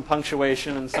off some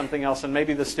punctuation and something else, and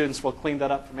maybe the students will clean that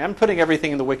up for me. I'm putting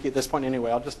everything in the wiki at this point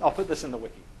anyway. I'll put this in the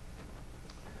wiki.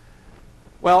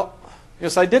 Well,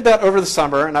 yes, I did that over the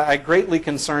summer, and I greatly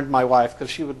concerned my wife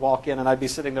because she would walk in and I'd be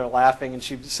sitting there laughing, and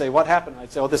she'd say, "What happened?"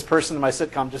 I'd say, "Oh, this person in my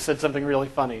sitcom just said something really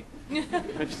funny."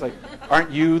 And she's like, "Aren't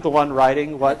you the one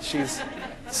writing what she's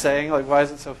saying? Like, why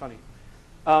is it so funny?"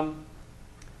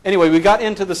 Anyway, we got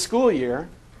into the school year,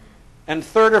 and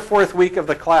third or fourth week of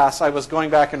the class, I was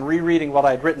going back and rereading what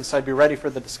I'd written so I'd be ready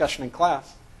for the discussion in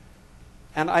class.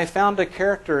 And I found a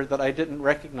character that I didn't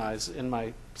recognize in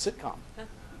my sitcom.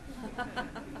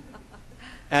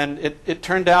 And it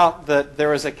turned out that there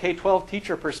was a K-12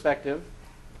 teacher perspective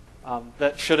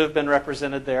that should have been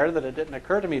represented there that it didn't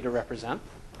occur to me to represent.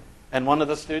 And one of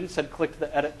the students had clicked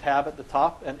the edit tab at the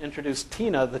top and introduced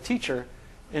Tina, the teacher,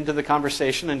 into the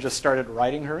conversation and just started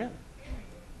writing her in.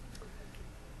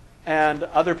 And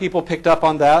other people picked up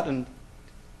on that, and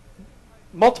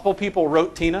multiple people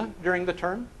wrote Tina during the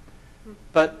term.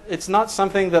 But it's not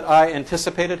something that I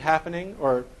anticipated happening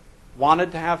or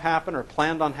wanted to have happen or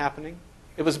planned on happening.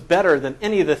 It was better than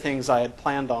any of the things I had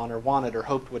planned on or wanted or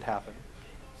hoped would happen.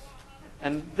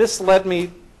 And this led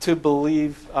me to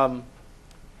believe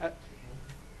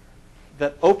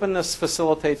that openness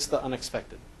facilitates the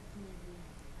unexpected.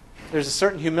 There's a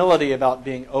certain humility about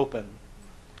being open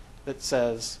that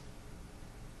says,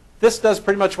 this does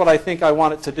pretty much what I think I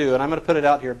want it to do, and I'm going to put it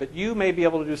out here, but you may be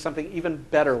able to do something even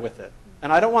better with it.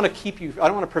 And I don't want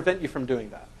to prevent you from doing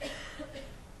that.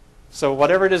 So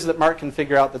whatever it is that Mark can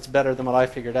figure out that's better than what I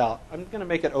figured out, I'm going to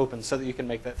make it open so that you can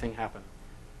make that thing happen.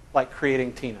 Like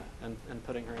creating Tina and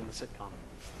putting her in the sitcom.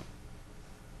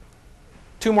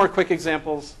 Two more quick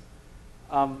examples.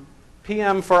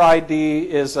 PM for ID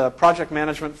is a project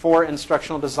management for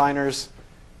instructional designers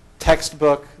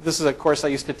textbook. This is a course I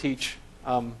used to teach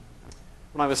when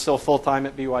I was still full-time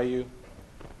at BYU.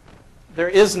 There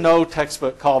is no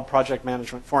textbook called project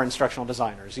management for instructional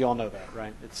designers. You all know that,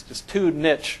 right? It's just too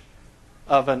niche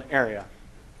of an area.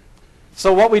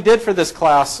 So what we did for this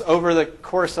class over the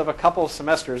course of a couple of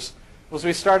semesters was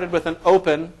we started with an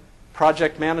open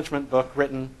project management book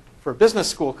written for business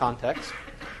school context.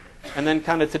 And then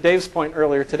kind of to Dave's point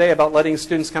earlier today about letting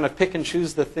students kind of pick and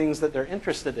choose the things that they're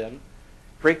interested in,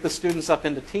 break the students up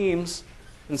into teams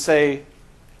and say,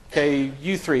 okay,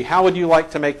 you three, how would you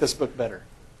like to make this book better?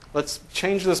 Let's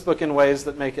change this book in ways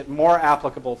that make it more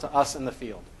applicable to us in the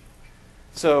field.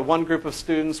 So one group of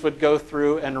students would go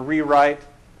through and rewrite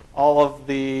all of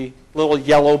the little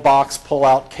yellow box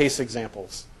pull-out case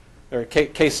examples, or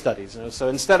case studies. So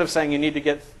instead of saying you need to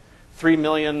get 3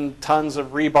 million tons of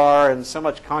rebar and so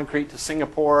much concrete to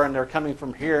Singapore, and they're coming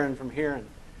from here and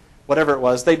whatever it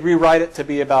was, they'd rewrite it to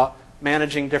be about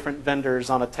managing different vendors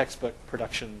on a textbook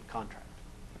production contract.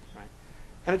 Right?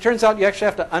 And it turns out you actually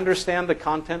have to understand the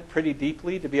content pretty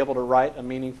deeply to be able to write a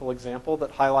meaningful example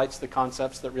that highlights the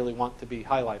concepts that really want to be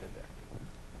highlighted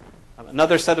there.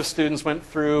 Another set of students went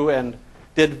through and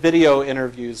did video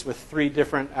interviews with 3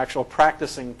 different actual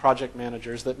practicing project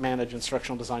managers that manage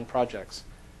instructional design projects.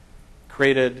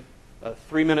 Created a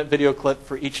 3-minute video clip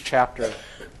for each chapter.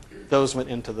 Those went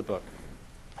into the book.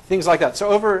 Things like that. So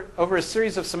over a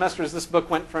series of semesters, this book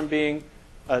went from being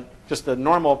just a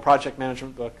normal project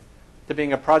management book to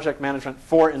being a project management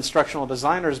for instructional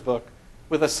designers book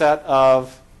with a set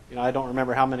of, I don't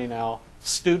remember how many now,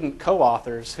 student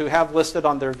co-authors who have listed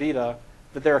on their vita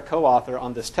that they're a co-author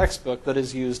on this textbook that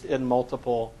is used in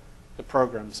multiple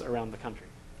programs around the country.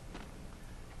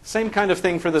 Same kind of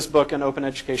thing for this book, an open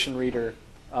education reader.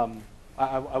 I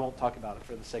won't talk about it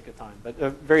for the sake of time, but a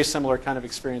very similar kind of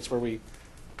experience where we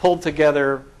pulled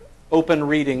together open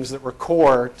readings that were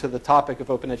core to the topic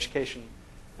of open education,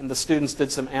 and the students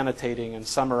did some annotating and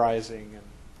summarizing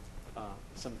and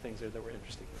some things there that were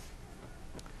interesting.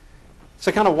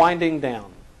 So kind of winding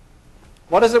down.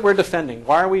 What is it we're defending?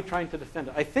 Why are we trying to defend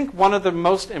it? I think one of the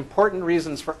most important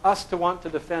reasons for us to want to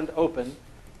defend open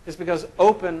is because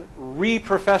open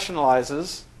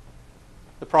re-professionalizes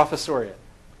the professoriate.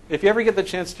 If you ever get the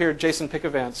chance to hear Jason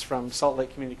Pickavance from Salt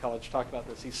Lake Community College talk about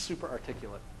this, he's super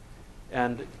articulate.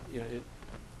 And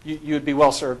you would be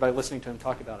well served by listening to him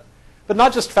talk about it. But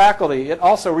not just faculty, it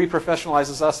also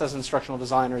re-professionalizes us as instructional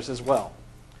designers as well.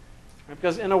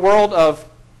 Because in a world of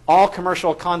all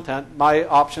commercial content, my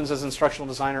options as instructional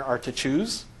designer are to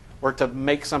choose or to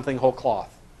make something whole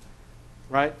cloth.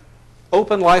 right?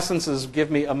 Open licenses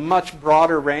give me a much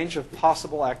broader range of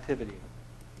possible activity.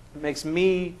 It makes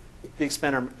me the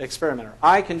experimenter.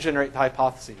 I can generate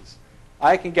hypotheses.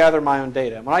 I can gather my own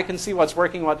data. When I can see what's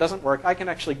working, what doesn't work, I can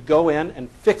actually go in and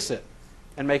fix it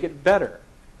and make it better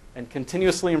and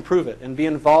continuously improve it and be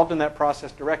involved in that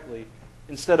process directly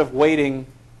instead of waiting,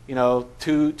 you know,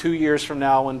 two years from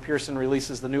now when Pearson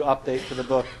releases the new update to the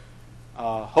book.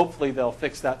 Hopefully they'll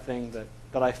fix that thing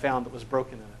that I found that was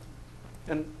broken in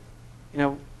it. And, you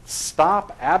know,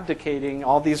 stop abdicating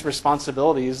all these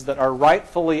responsibilities that are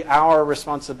rightfully our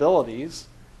responsibilities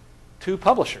to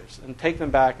publishers and take them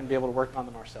back and be able to work on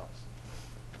them ourselves.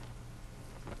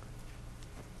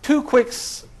 Two quick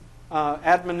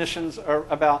admonitions are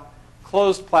about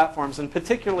closed platforms, and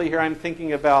particularly here I'm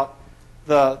thinking about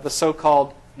the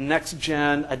so-called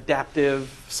next-gen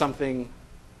adaptive something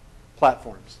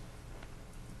platforms.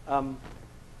 One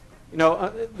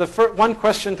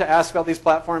question to ask about these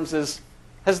platforms is,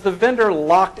 has the vendor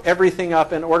locked everything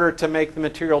up in order to make the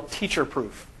material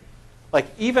teacher-proof? Like,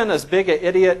 even as big an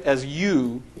idiot as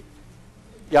you,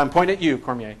 yeah, I'm pointing at you,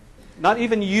 Cormier, not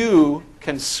even you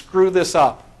can screw this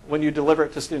up when you deliver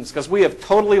it to students, because we have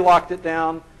totally locked it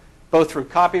down, both through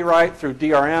copyright, through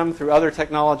DRM, through other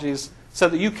technologies, so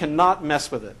that you cannot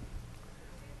mess with it.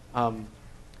 When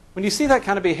you see that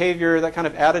kind of behavior, that kind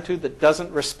of attitude that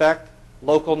doesn't respect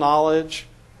local knowledge,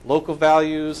 local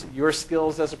values, your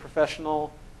skills as a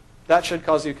professional, that should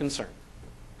cause you concern.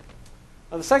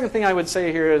 Now, the second thing I would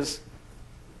say here is,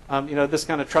 this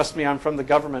kind of trust me, I'm from the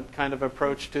government kind of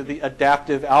approach to the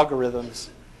adaptive algorithms.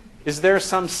 Is there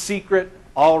some secret,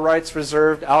 all rights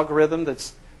reserved algorithm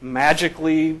that's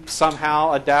magically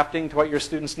somehow adapting to what your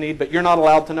students need, but you're not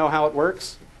allowed to know how it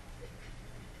works?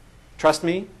 Trust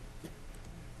me,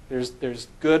 there's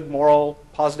good, moral,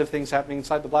 positive things happening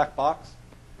inside the black box.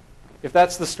 If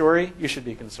that's the story, you should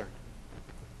be concerned.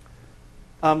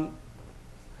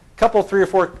 Couple, 3 or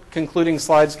 4 concluding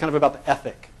slides kind of about the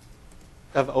ethic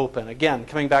of open. Again,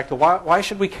 coming back to why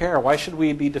should we care? Why should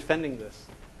we be defending this?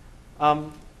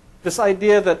 This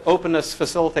idea that openness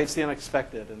facilitates the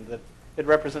unexpected and that it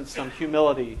represents some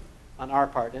humility on our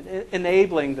part and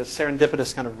enabling the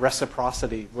serendipitous kind of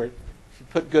reciprocity where if you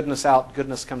put goodness out,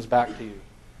 goodness comes back to you.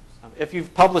 If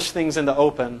you've published things into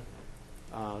open,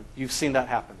 you've seen that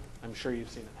happen. I'm sure you've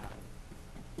seen it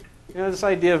happen. This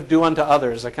idea of do unto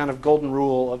others, a kind of golden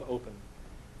rule of open.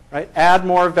 Right? Add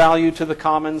more value to the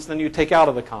commons than you take out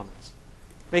of the commons.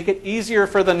 Make it easier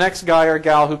for the next guy or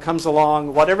gal who comes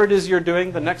along. Whatever it is you're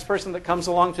doing, the next person that comes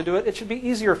along to do it, it should be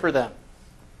easier for them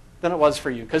than it was for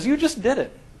you, because you just did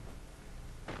it.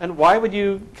 And why would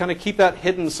you kind of keep that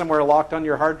hidden somewhere locked on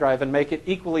your hard drive and make it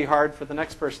equally hard for the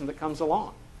next person that comes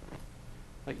along?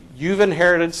 Like, you've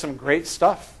inherited some great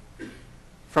stuff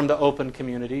from the open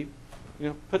community.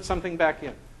 Put something back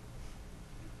in.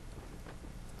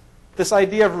 This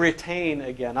idea of retain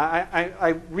again,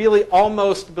 I really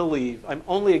almost believe, I'm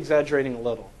only exaggerating a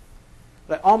little,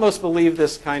 but I almost believe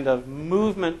this kind of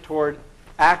movement toward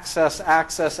access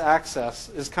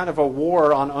is kind of a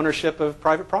war on ownership of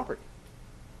private property.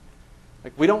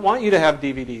 Like, we don't want you to have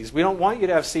DVDs. We don't want you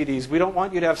to have CDs. We don't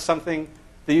want you to have something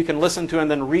that you can listen to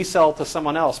and then resell to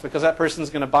someone else, because that person's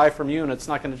going to buy from you and it's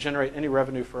not going to generate any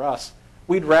revenue for us.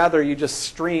 We'd rather you just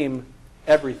stream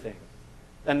everything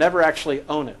and never actually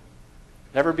own it.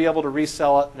 Never be able to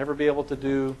resell it, never be able to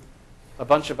do a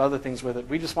bunch of other things with it.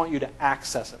 We just want you to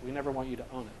access it. We never want you to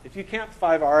own it. If you can't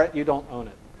 5R it, you don't own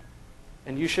it.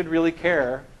 And you should really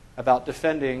care about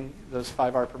defending those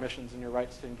 5R permissions and your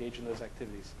rights to engage in those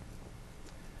activities.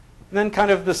 And then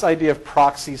kind of this idea of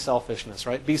proxy selfishness,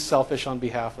 right? Be selfish on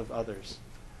behalf of others.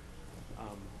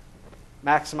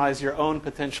 Maximize your own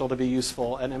potential to be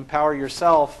useful and empower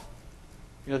yourself.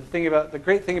 The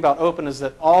great thing about open is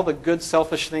that all the good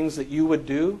selfish things that you would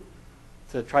do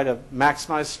to try to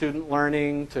maximize student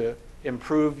learning, to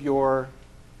improve your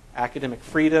academic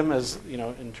freedom, as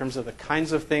in terms of the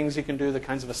kinds of things you can do, the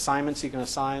kinds of assignments you can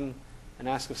assign and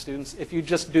ask of students. If you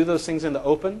just do those things in the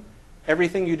open,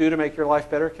 everything you do to make your life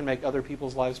better can make other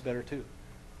people's lives better too.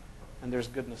 And there's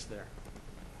goodness there.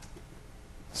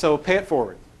 So pay it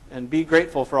forward and be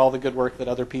grateful for all the good work that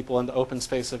other people in the open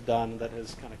space have done that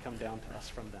has kind of come down to us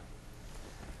from them.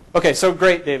 Okay, so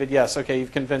great, David. Yes, okay,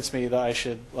 you've convinced me that I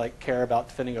should care about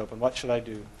defending open. What should I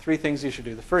do? 3 things you should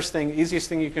do. The first thing, easiest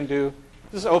thing you can do,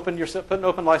 is put an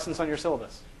open license on your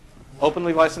syllabus.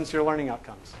 Openly license your learning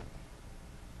outcomes.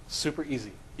 Super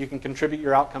easy. You can contribute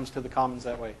your outcomes to the commons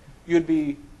that way. You'd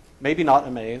be maybe not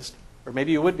amazed, or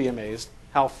maybe you would be amazed,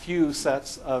 how few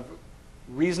sets of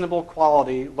reasonable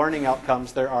quality learning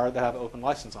outcomes there are that have open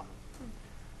license on them.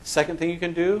 Second thing you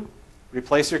can do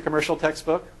Replace your commercial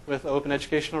textbook with open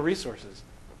educational resources.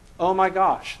 Oh my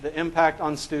gosh, the impact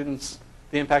on students,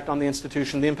 the impact on the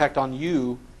institution, the impact on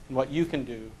you and what you can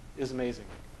do is amazing.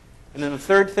 And then the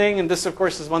third thing, and this of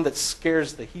course is one that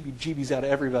scares the heebie-jeebies out of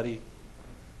everybody,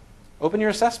 open your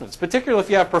assessments, particularly if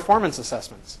you have performance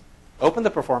assessments. Open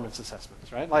the performance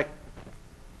assessments, right? Like,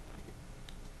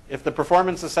 if the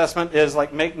performance assessment is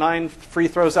like make 9 free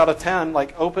throws out of 10,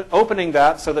 like opening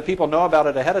that so that people know about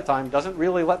it ahead of time doesn't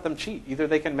really let them cheat. Either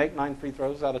they can make 9 free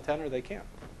throws out of 10 or they can't.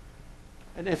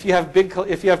 And if you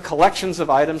have collections of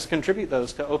items, contribute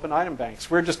those to open item banks.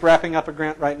 We're just wrapping up a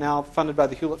grant right now funded by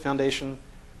the Hewlett Foundation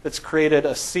that's created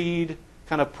a seed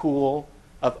kind of pool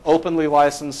of openly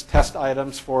licensed test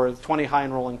items for 20 high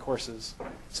enrolling courses.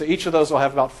 So each of those will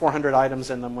have about 400 items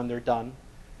in them when they're done.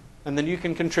 And then you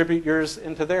can contribute yours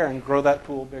into there and grow that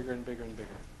pool bigger and bigger and bigger.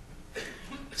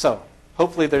 So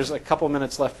hopefully there's a couple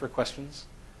minutes left for questions.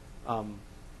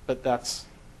 But that's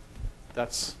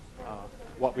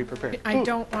what we prepared. I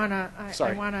don't want to,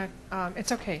 Sorry. I want to,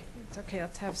 it's okay. It's okay.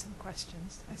 Let's have some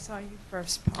questions. I saw you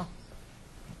first, Paul.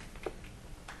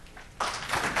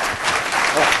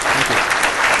 Thank you.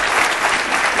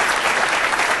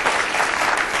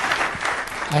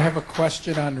 I have a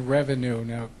question on revenue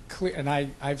now, and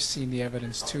I've seen the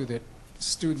evidence too that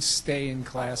students stay in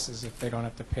classes if they don't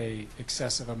have to pay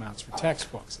excessive amounts for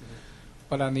textbooks.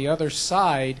 But on the other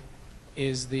side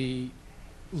is the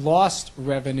lost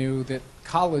revenue that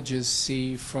colleges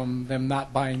see from them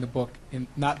not buying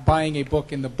not buying a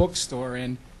book in the bookstore.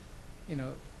 And you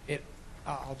know,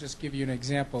 I'll just give you an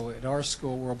example. At our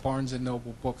school, we're a Barnes &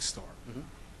 Noble bookstore.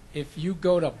 If you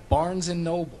go to Barnes &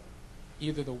 Noble,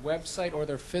 either the website or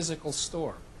their physical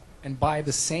store, and buy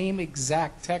the same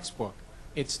exact textbook,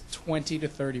 it's 20 to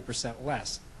 30%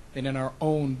 less than in our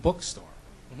own bookstore.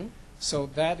 So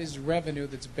that is revenue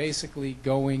that's basically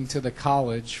going to the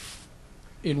college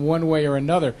in one way or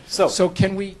another. So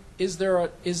can we? Is there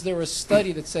a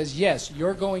study that says yes,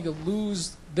 you're going to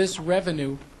lose this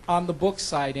revenue on the book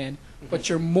side end, but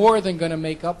you're more than going to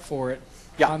make up for it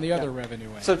on the other revenue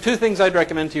end? So 2 things I'd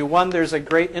recommend to you. One, there's a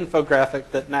great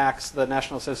infographic that NACS, the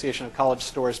National Association of College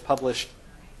Stores, published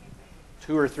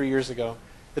 2 or 3 years ago.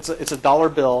 It's a dollar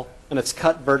bill, and it's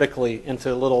cut vertically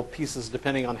into little pieces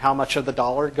depending on how much of the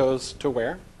dollar goes to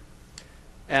where.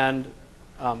 And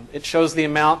it shows the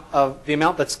amount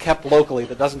that's kept locally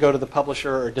that doesn't go to the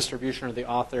publisher or distribution or the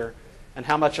author, and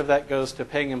how much of that goes to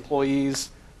paying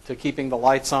employees, to keeping the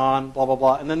lights on, blah, blah,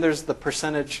 blah. And then there's the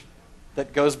percentage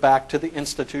that goes back to the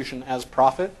institution as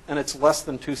profit, and it's less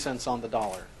than 2 cents on the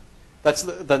dollar. That's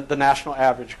the national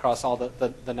average across all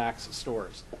the NACS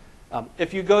stores.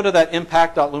 If you go to that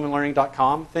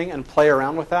impact.lumenlearning.com thing and play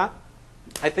around with that,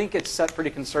 I think it's set pretty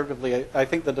conservatively. I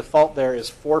think the default there is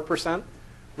 4%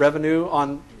 revenue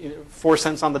on 4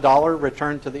 cents on the dollar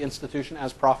returned to the institution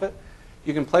as profit.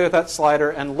 You can play with that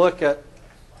slider and look at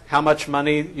how much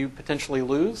money you potentially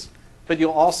lose, but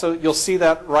you'll see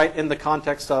that right in the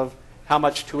context of how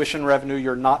much tuition revenue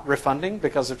you're not refunding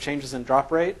because of changes in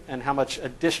drop rate, and how much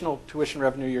additional tuition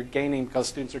revenue you're gaining because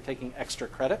students are taking extra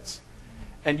credits.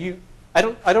 And I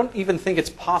don't even think it's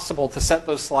possible to set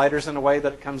those sliders in a way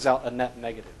that it comes out a net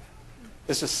negative.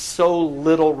 There's just so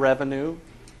little revenue,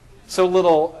 so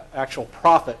little actual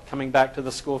profit coming back to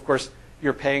the school. Of course,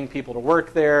 you're paying people to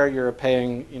work there, you're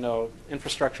paying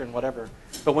infrastructure and whatever.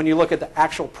 But when you look at the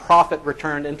actual profit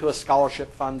returned into a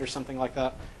scholarship fund or something like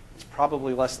that, it's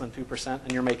probably less than 2%,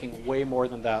 and you're making way more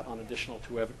than that on additional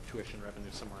tuition revenue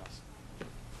somewhere else.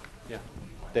 Yeah,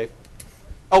 Dave?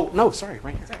 Oh, no, sorry,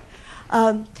 right here.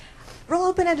 Real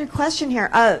open-ended question here.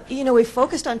 We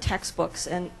focused on textbooks,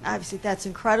 and obviously that's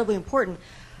incredibly important.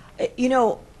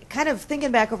 Kind of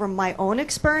thinking back over my own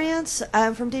experience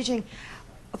from teaching,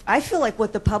 I feel like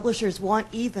what the publishers want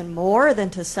even more than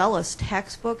to sell us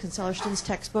textbooks and sell our students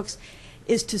textbooks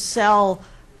is to sell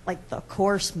like the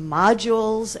course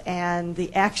modules and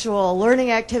the actual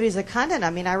learning activities, the content.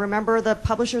 I mean, I remember the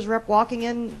publisher's rep walking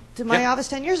into my office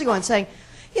 10 years ago and saying,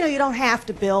 you don't have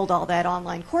to build all that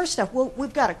online course stuff.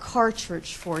 We've got a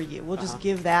cartridge for you. We'll just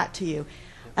give that to you.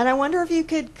 And I wonder if you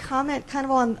could comment kind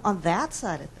of on that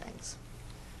side of things.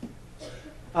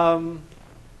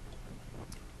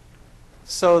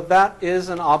 So that is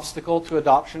an obstacle to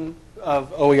adoption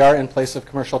of OER in place of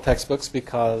commercial textbooks,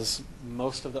 because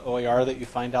most of the OER that you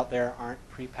find out there aren't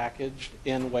prepackaged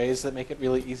in ways that make it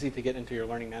really easy to get into your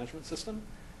learning management system.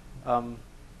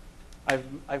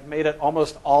 I've made it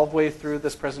almost all the way through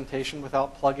this presentation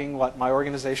without plugging what my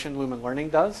organization, Lumen Learning,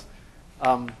 does.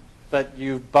 But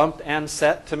you've bumped and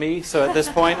set to me, so at this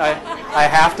point I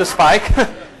have to spike.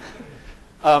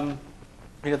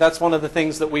 That's one of the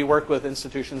things that we work with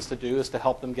institutions to do, is to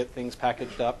help them get things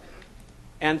packaged up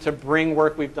and to bring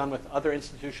work we've done with other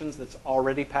institutions that's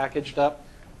already packaged up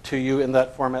to you in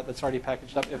that format that's already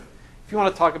packaged up. If you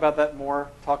want to talk about that more,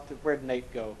 where'd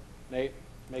Nate go? Nate,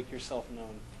 make yourself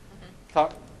known.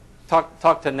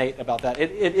 Talk to Nate about that.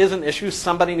 It is an issue.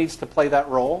 Somebody needs to play that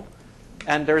role.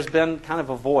 And there's been kind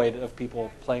of a void of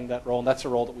people playing that role, and that's a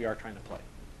role that we are trying to play.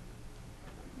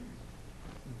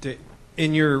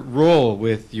 In your role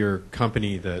with your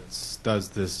company that does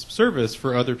this service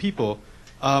for other people,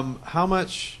 how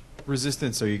much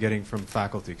resistance are you getting from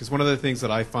faculty? Because one of the things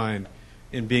that I find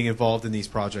in being involved in these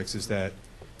projects is that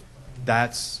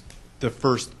that's the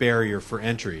first barrier for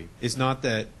entry. It's not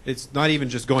that it's not even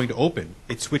just going to open.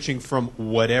 It's switching from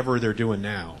whatever they're doing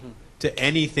now to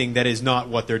anything that is not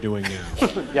what they're doing now.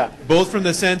 Yeah. Both from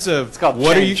the sense of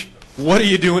what are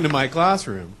you doing in my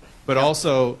classroom, but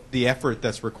also the effort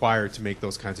that's required to make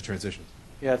those kinds of transitions.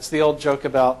 Yeah, it's the old joke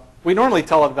about, we normally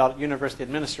tell it about university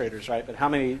administrators, right? But how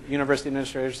many university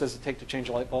administrators does it take to change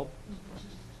a light bulb?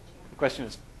 The question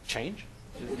is, change?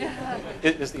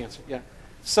 Is the answer, yeah.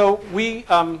 So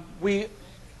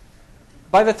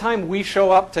by the time we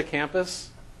show up to campus,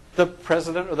 the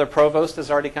president or the provost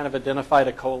has already kind of identified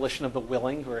a coalition of the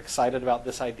willing who are excited about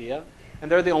this idea,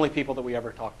 and they're the only people that we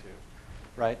ever talk to,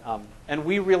 right? And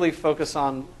we really focus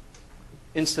on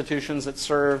institutions that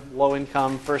serve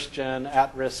low-income, first-gen,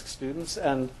 at-risk students,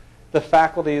 and the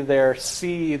faculty there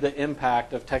see the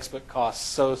impact of textbook costs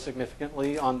so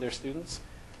significantly on their students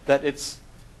that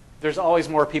there's always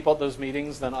more people at those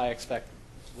meetings than I expect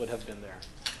would have been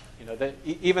there.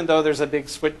 Even though there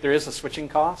is a switching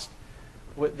cost,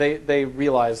 they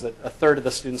realize that a third of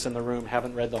the students in the room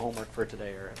haven't read the homework for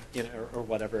today, or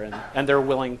whatever, and they're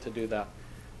willing to do that.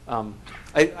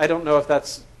 I don't know if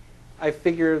that's. I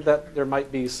figure that there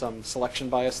might be some selection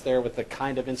bias there with the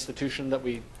kind of institution that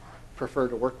we prefer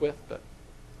to work with, but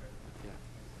yeah.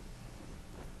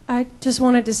 I just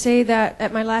wanted to say that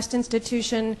at my last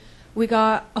institution, we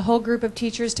got a whole group of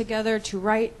teachers together to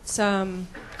write some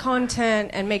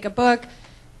content and make a book,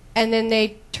 and then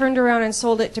they turned around and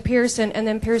sold it to Pearson, and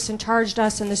then Pearson charged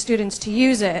us and the students to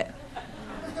use it.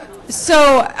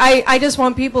 So I just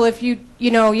want people, if you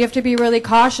have to be really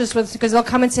cautious with, because they'll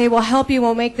come and say, we'll help you,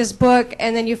 we'll make this book,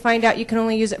 and then you find out you can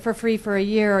only use it for free for a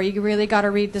year, or you really got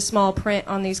to read the small print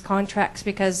on these contracts,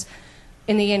 because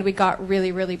in the end we got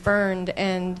really, really burned.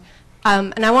 And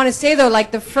I want to say, though,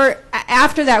 like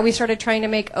after that we started trying to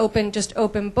make just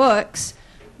open books,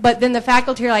 but then the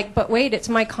faculty are like, but wait, it's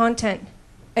my content.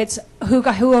 It's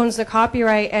who owns the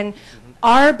copyright. And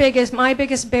my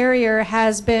biggest barrier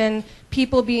has been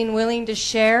people being willing to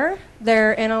share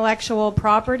their intellectual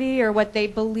property or what they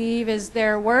believe is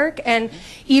their work. And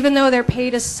even though they're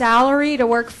paid a salary to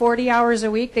work 40 hours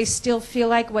a week, they still feel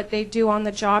like what they do on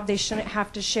the job they shouldn't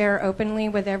have to share openly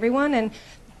with everyone. And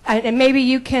maybe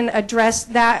you can address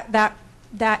that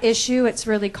issue. It's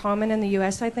really common in the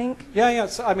U.S., I think. Yeah.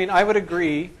 So, I would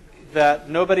agree that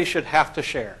nobody should have to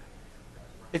share.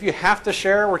 If you have to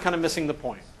share, we're kind of missing the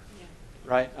point.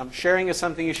 Right? Sharing is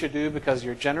something you should do because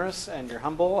you're generous and you're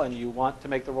humble and you want to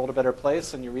make the world a better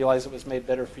place and you realize it was made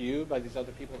better for you by these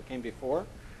other people that came before.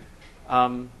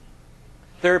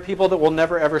 There are people that will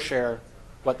never ever share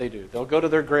what they do. They'll go to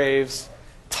their graves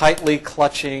tightly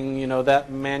clutching,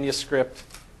 that manuscript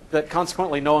that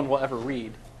consequently no one will ever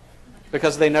read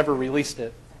because they never released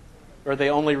it, or they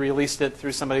only released it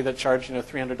through somebody that charged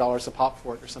 $300 a pop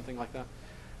for it or something like that.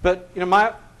 But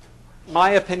my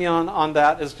opinion on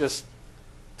that is just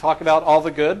talk about all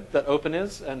the good that open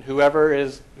is, and whoever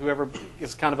is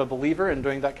kind of a believer in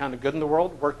doing that kind of good in the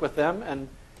world, work with them. And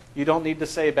you don't need to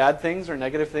say bad things or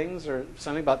negative things or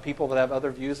something about people that have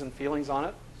other views and feelings on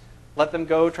it. Let them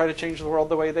go try to change the world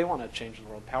the way they want to change the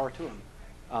world. Power to them.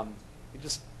 You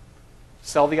just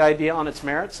sell the idea on its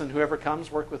merits, and whoever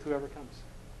comes, work with whoever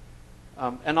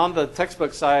comes. And on the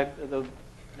textbook side,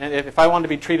 and if I wanted to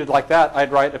be treated like that,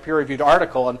 I'd write a peer-reviewed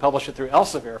article and publish it through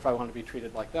Elsevier if I wanted to be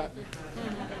treated like that.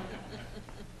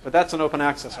 But that's an open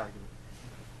access argument.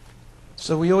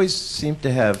 So we always seem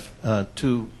to have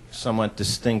two somewhat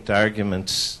distinct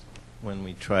arguments when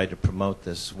we try to promote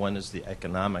this. One is the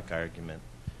economic argument,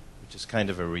 which is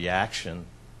kind of a reaction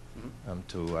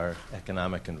to our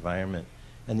economic environment.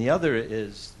 And the other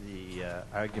is the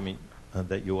argument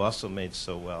that you also made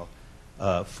so well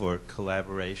for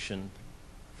collaboration,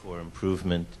 for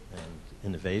improvement and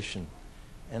innovation.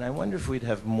 And I wonder if we'd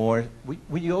have more,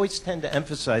 we always tend to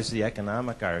emphasize the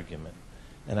economic argument,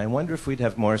 and I wonder if we'd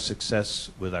have more success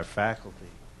with our faculty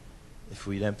if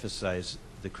we'd emphasize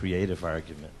the creative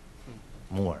argument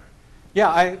more.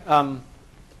 Yeah,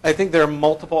 I think there are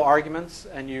multiple arguments,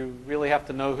 and you really have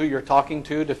to know who you're talking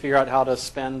to figure out how to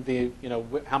spend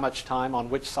how much time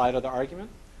on which side of the argument.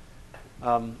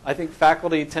 I think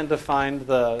faculty tend to find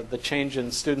the change in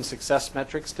student success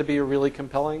metrics to be a really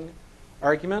compelling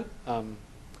argument.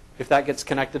 If that gets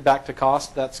connected back to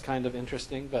cost, that's kind of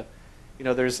interesting. But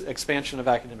there's expansion of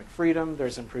academic freedom,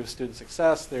 there's improved student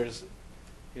success, there's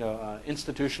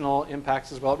institutional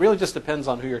impacts as well. It really just depends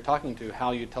on who you're talking to, how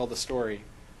you tell the story.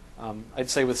 I'd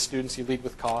say with students, you lead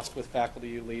with cost. With faculty,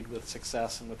 you lead with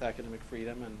success and with academic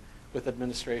freedom. And with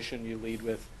administration, you lead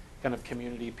with kind of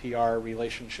community PR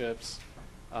relationships,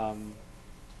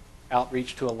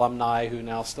 outreach to alumni who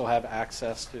now still have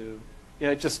access to,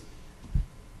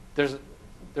 there's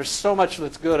so much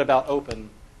that's good about open.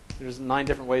 There's 9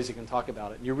 different ways you can talk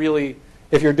about it. And you really,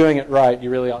 if you're doing it right, you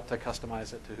really ought to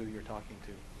customize it to who you're talking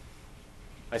to.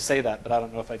 I say that, but I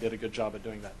don't know if I did a good job of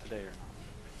doing that today or not.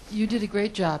 You did a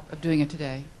great job of doing it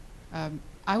today.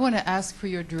 I want to ask for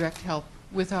your direct help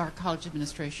with our college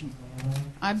administration.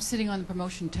 I'm sitting on the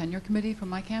promotion tenure committee for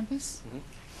my campus,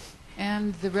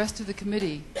 and the rest of the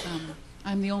committee,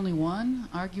 I'm the only one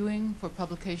arguing for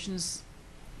publications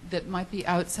that might be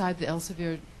outside the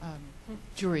Elsevier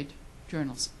juried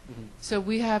journals. So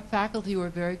we have faculty who are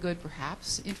very good,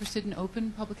 perhaps interested in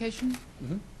open publication,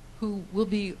 who will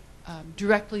be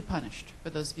directly punished for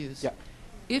those views. Yeah.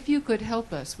 If you could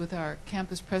help us with our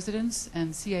campus presidents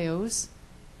and CAOs,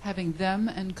 having them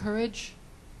encourage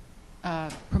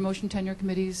promotion tenure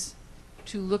committees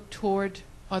to look toward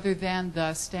other than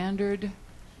the standard,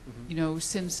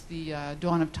 since the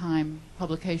dawn of time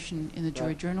publication in the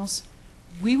jury journals,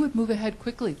 we would move ahead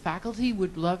quickly. Faculty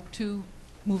would love to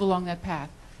move along that path,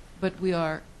 but we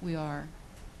are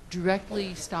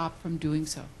directly stopped from doing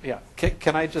so. Yeah.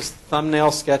 Can I just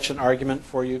thumbnail sketch an argument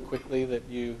for you quickly that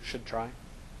you should try?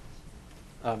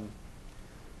 In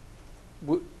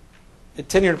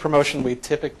tenure and promotion, we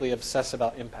typically obsess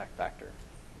about impact factor,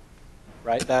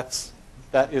 right? That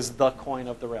is the coin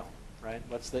of the realm, right?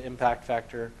 What's the impact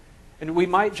factor? And we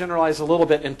might generalize a little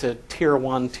bit into tier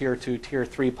 1, tier 2, tier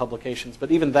 3 publications,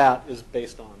 but even that is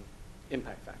based on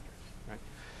impact factors, right?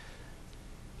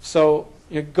 So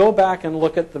you go back and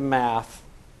look at the math.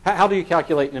 How do you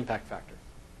calculate an impact factor?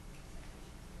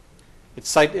 It's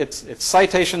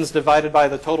citations divided by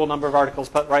the total number of articles,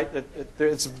 but right?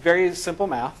 It's very simple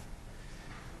math.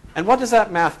 And what does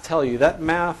that math tell you? That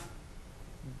math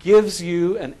gives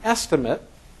you an estimate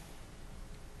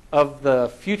of the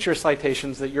future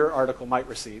citations that your article might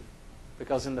receive,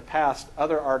 because in the past,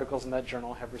 other articles in that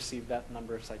journal have received that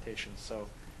number of citations. So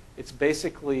it's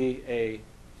basically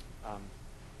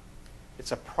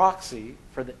it's a proxy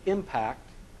for the impact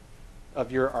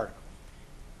of your article.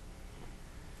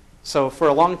 So for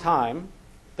a long time,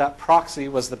 that proxy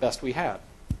was the best we had.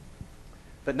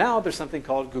 But now there's something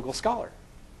called Google Scholar.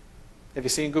 Have you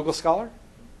seen Google Scholar?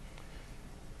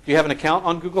 Do you have an account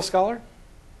on Google Scholar?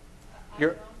 I don't,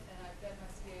 and I bet my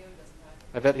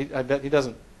CAO doesn't. I bet he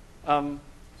doesn't.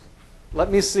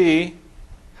 Let me see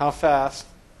how fast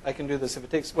I can do this. If it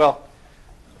takes, no,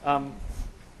 I'm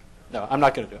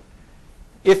not going to do it.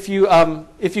 If you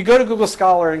go to Google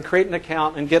Scholar and create an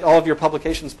account and get all of your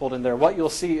publications pulled in there, what you'll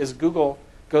see is Google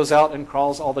goes out and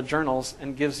crawls all the journals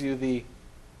and gives you the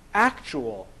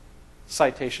actual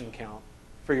citation count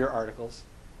for your articles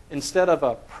instead of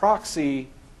a proxy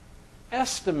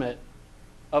estimate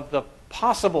of the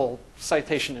possible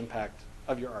citation impact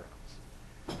of your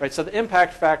articles. Right? So the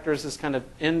impact factor is this kind of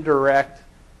indirect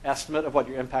estimate of what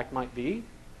your impact might be.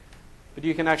 But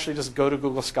you can actually just go to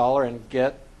Google Scholar and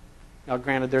get, now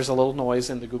granted there's a little noise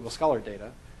in the Google Scholar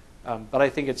data, but I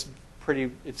think it's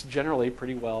generally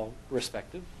pretty well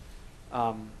respected.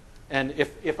 And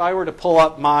if I were to pull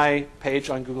up my page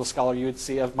on Google Scholar, you would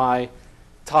see of my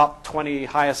top 20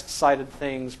 highest cited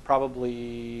things,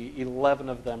 probably 11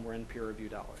 of them were in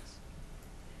peer-reviewed outlets.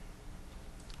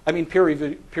 I mean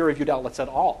peer-reviewed outlets at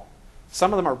all.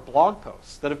 Some of them are blog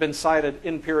posts that have been cited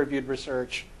in peer-reviewed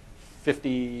research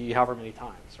 50, however many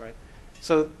times, right?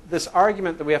 So this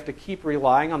argument that we have to keep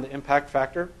relying on the impact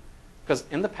factor, because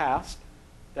in the past,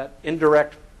 that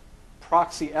indirect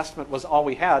proxy estimate was all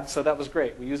we had, so that was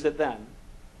great. We used it then.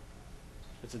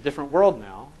 It's a different world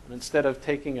now, and instead of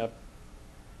taking a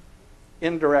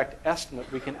indirect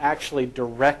estimate, we can actually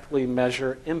directly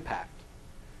measure impact.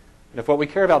 And if what we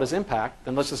care about is impact,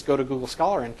 then let's just go to Google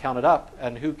Scholar and count it up,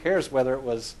 and who cares whether it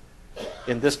was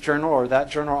in this journal or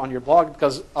that journal on your blog,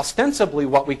 because ostensibly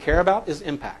what we care about is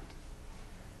impact.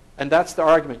 And that's the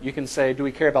argument. You can say, do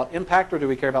we care about impact or do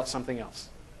we care about something else?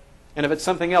 And if it's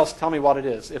something else, tell me what it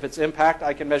is. If it's impact,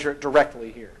 I can measure it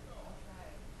directly here.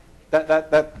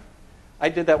 I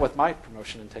did that with my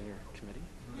promotion and tenure committee.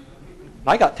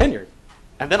 I got tenured,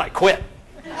 and then I quit.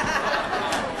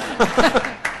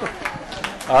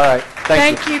 All right.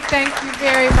 Thank you. Thank you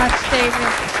very much, David.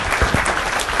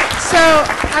 So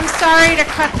I'm sorry to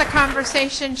cut the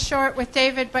conversation short with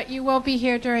David, but you will be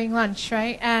here during lunch,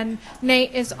 right? And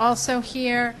Nate is also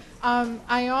here.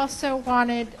 I also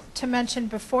wanted to mention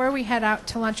before we head out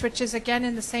to lunch, which is again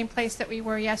in the same place that we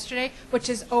were yesterday, which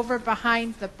is over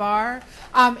behind the bar.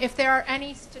 If there are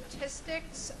any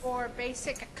statistics or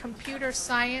basic computer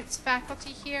science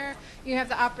faculty here, you have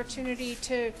the opportunity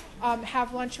to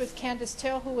have lunch with Candace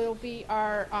Till, who will be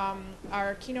our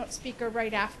keynote speaker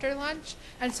right after lunch.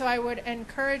 And so I would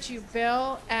encourage you,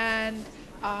 Bill and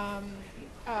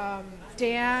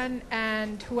Dan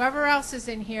and whoever else is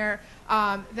in here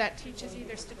that teaches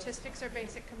either statistics or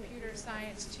basic computer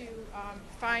science to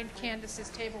find Candace's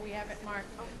table, we have it marked,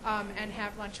 and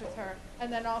have lunch with her.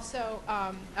 And then also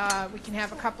we can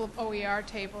have a couple of OER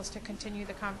tables to continue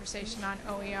the conversation on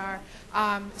OER.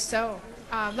 So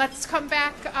let's come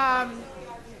back.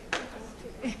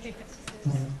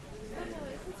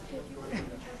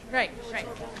 Right.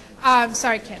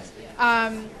 Sorry, Candace.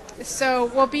 So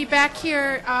we'll be back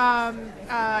here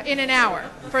in an hour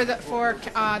for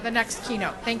the next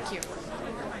keynote. Thank you.